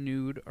comfortable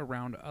nude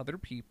around other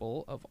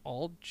people of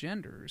all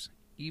genders,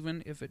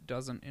 even if it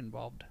doesn't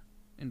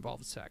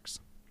involve sex?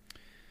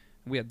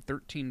 We had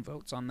 13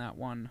 votes on that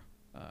one.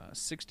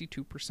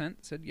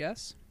 62% said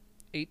yes,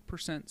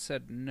 8%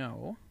 said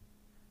no,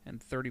 and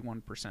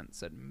 31%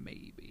 said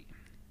maybe.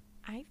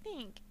 I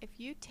think if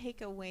you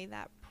take away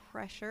that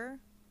pressure,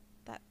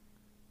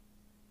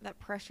 that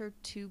pressure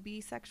to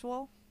be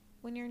sexual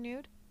when you're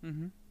nude,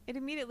 it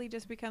immediately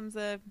just becomes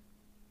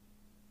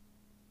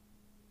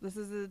this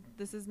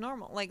is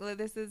normal. Like,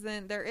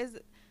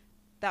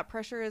 that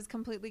pressure is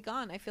completely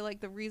gone. I feel like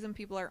the reason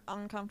people are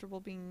uncomfortable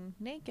being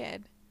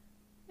naked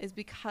is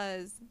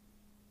because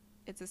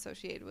it's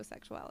associated with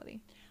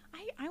sexuality.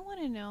 I want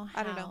to know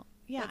how. I don't know.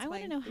 Yeah, That's I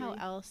want my to know how theory.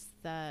 else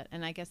that,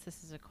 and I guess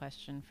this is a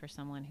question for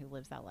someone who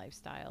lives that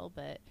lifestyle,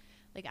 but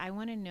like I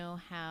want to know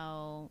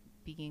how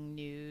being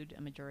nude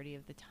a majority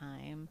of the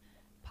time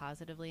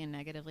positively and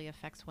negatively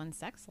affects one's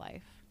sex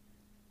life.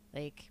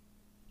 Like,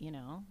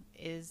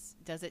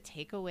 does it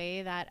take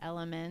away that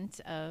element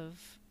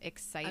of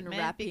excitement?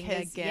 Unwrapping a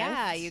Because gift.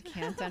 yeah, you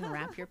can't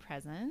unwrap your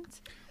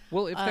present.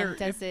 Well, if there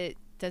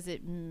Does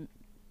it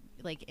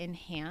like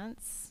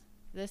enhance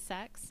the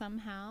sex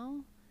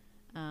somehow?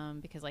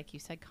 Because, like you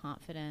said,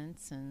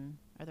 confidence, and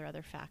are there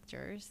other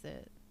factors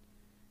that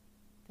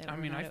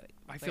we're not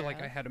I feel aware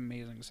like I of? had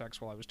amazing sex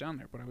while I was down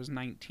there, but I was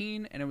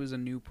 19 and it was a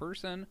new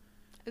person.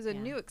 It was a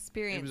Yeah. new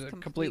experience. It was a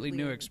completely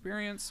new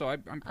experience, so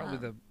I'm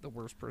probably the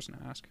worst person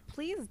to ask.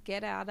 Please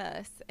get at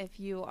us if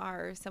you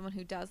are someone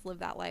who does live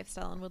that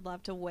lifestyle and would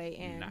love to weigh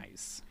in.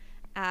 Nice.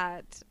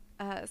 At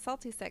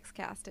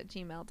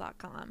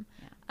saltysexcast@gmail.com.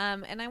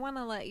 Yeah. And I want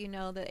to let you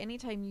know that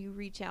anytime you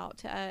reach out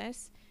to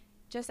us,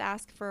 just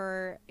ask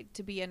to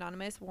be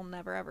anonymous. We'll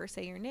never ever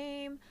say your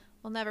name.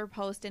 We'll never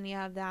post any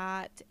of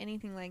that,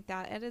 anything like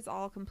that. It is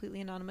all completely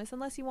anonymous,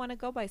 unless you want to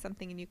go by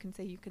something and you can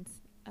say you can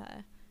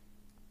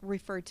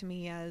refer to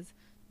me as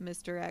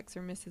Mr. X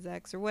or Mrs.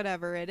 X or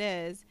whatever it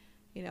is,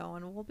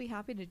 and we'll be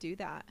happy to do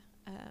that.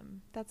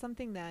 That's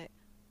something that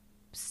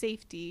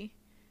safety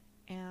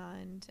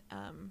and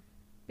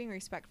being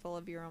respectful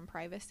of your own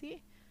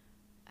privacy,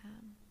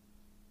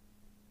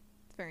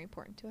 it's very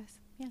important to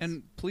us. Yes.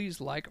 And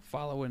please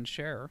follow, and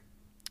share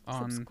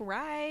on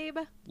Subscribe.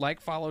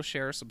 follow,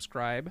 share,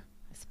 subscribe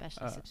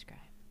Especially subscribe.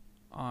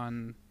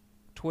 on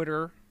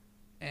Twitter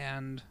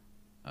and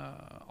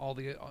all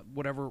the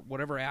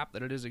whatever app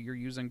that it is that you're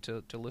using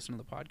to listen to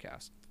the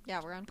podcast.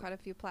 Yeah, we're on quite a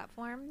few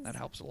platforms. That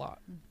helps a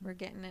lot. We're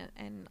getting it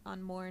and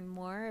on more and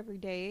more every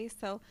day.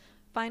 So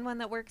find one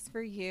that works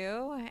for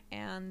you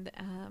and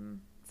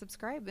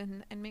subscribe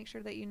and make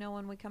sure that you know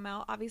when we come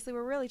out. Obviously,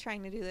 we're really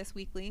trying to do this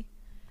weekly.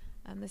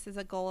 This is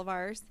a goal of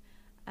ours,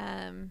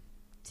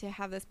 to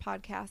have this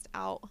podcast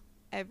out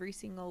every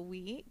single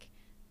week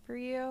for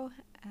you.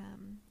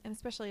 And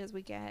especially as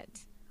we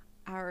get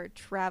our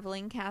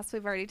traveling cast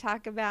we've already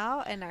talked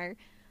about, and our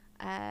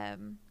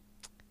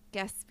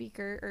guest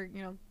speaker, or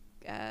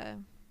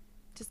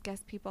just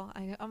guest people.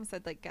 I almost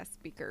said like guest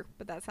speaker,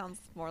 but that sounds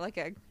more like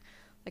a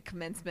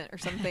commencement or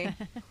something.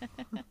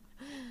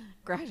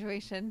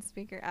 Graduation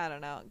speaker. I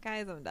don't know.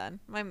 Guys, I'm done.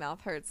 My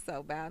mouth hurts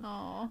so bad.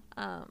 Oh,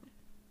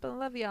 But I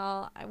love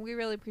y'all. We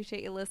really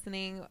appreciate you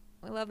listening.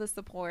 We love the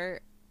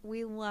support.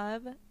 We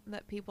love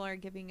that people are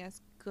giving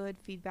us good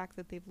feedback,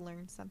 that they've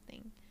learned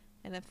something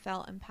and have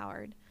felt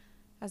empowered.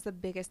 That's the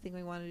biggest thing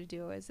we wanted to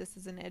do. Is this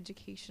is an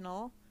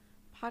educational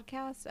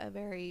podcast a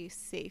very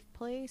safe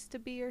place to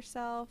be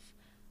yourself.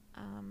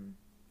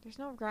 There's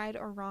no right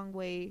or wrong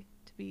way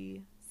to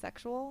be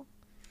sexual,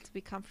 to be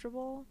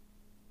comfortable.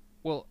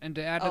 Well, and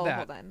to add to that,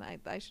 hold on,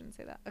 I shouldn't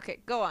say that. Okay,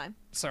 go on.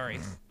 sorry.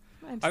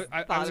 I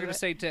I was going to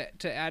say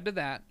to add to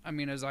that, I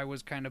mean, as I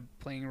was kind of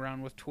playing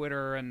around with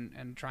Twitter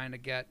and trying to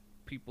get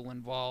people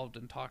involved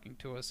and talking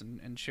to us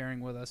and sharing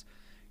with us,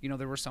 you know,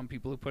 there were some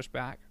people who pushed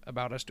back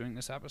about us doing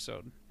this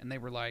episode, and they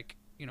were like,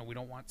 you know, we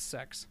don't want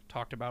sex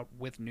talked about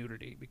with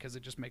nudity because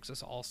it just makes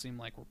us all seem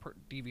like we're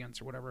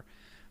deviants or whatever.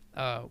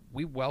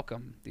 We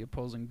welcome the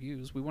opposing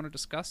views. We want to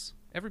discuss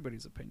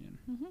everybody's opinion.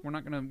 Mm-hmm. We're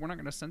not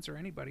gonna censor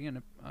anybody,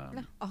 and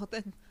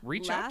The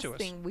reach out to us. last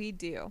thing we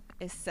do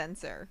is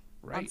censor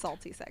on Right.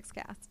 Salty Sex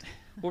Cast.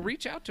 Well,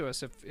 reach out to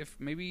us if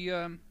maybe you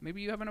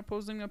have an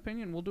opposing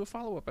opinion. We'll do a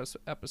follow-up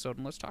episode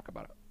and let's talk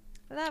about it.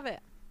 Love it.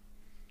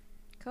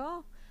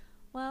 Cool.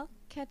 Well,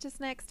 catch us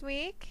next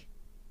week.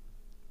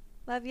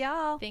 Love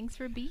y'all. Thanks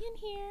for being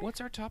here. What's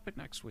our topic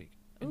next week?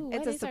 Ooh, It's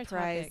what a is our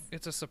surprise. topic?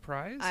 It's a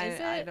surprise.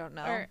 I don't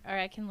know. Or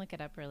I can look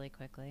it up really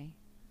quickly.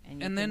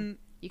 And then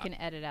you can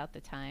edit out the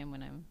time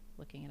when I'm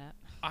looking it up.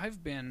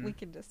 I've been. We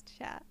can just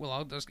chat. Well,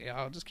 I'll just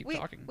keep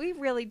talking. We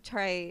really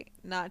try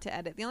not to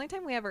edit. The only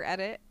time we ever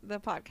edit the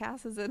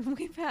podcast is when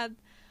we've had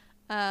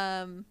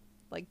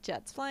like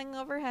jets flying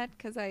overhead,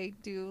 because I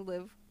do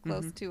live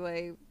close to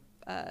a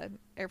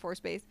Air Force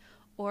base,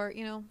 or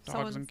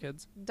Dogs and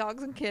kids.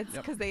 dogs and kids,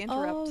 Yep. because they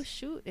interrupt. Oh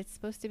shoot! It's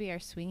supposed to be our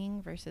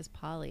swinging versus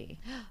poly.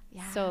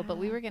 So, but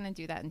we were gonna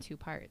do that in 2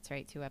 parts,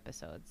 right? 2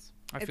 episodes.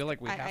 I feel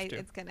like we have to.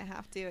 It's gonna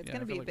have to. It's Yeah,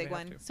 gonna I be feel a like we big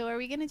have one. to. So, are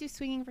we gonna do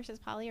swinging versus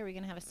poly, or are we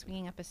gonna have a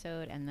swinging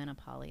episode and then a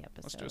poly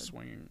episode? Let's do a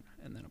swinging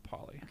and then a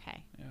poly.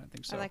 Okay. Yeah, I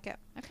think so. I like it.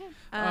 Okay.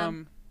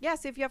 Yeah,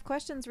 so if you have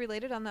questions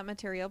related on that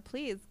material,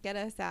 please get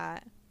us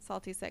at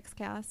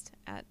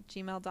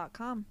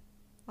saltysexcast@gmail.com.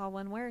 All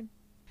one word.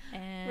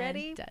 And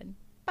Ready? Done.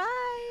 Bye.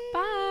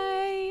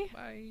 Bye.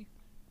 Bye.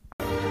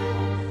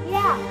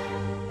 Yeah.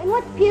 And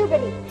what's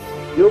puberty?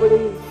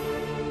 Puberty?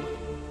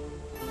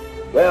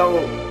 Well,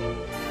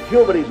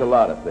 puberty's a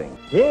lot of things.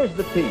 Here's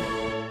the piece.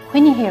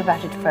 When you hear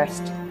about it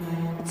first,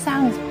 it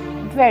sounds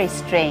very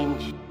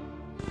strange.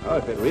 Oh,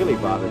 if it really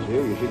bothers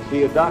you, you should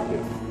see a doctor.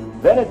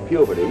 Then at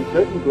puberty,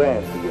 certain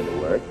glands begin to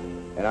work,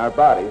 and our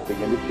bodies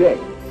begin to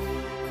change.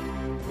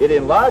 It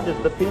enlarges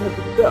the penis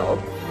itself.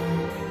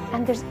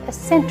 And there's a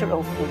center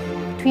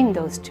opening between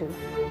those two,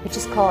 which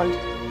is called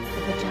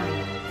the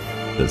vagina.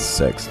 The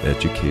sex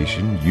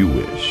education you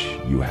wish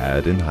you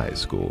had in high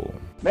school.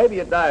 Maybe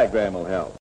a diagram will help.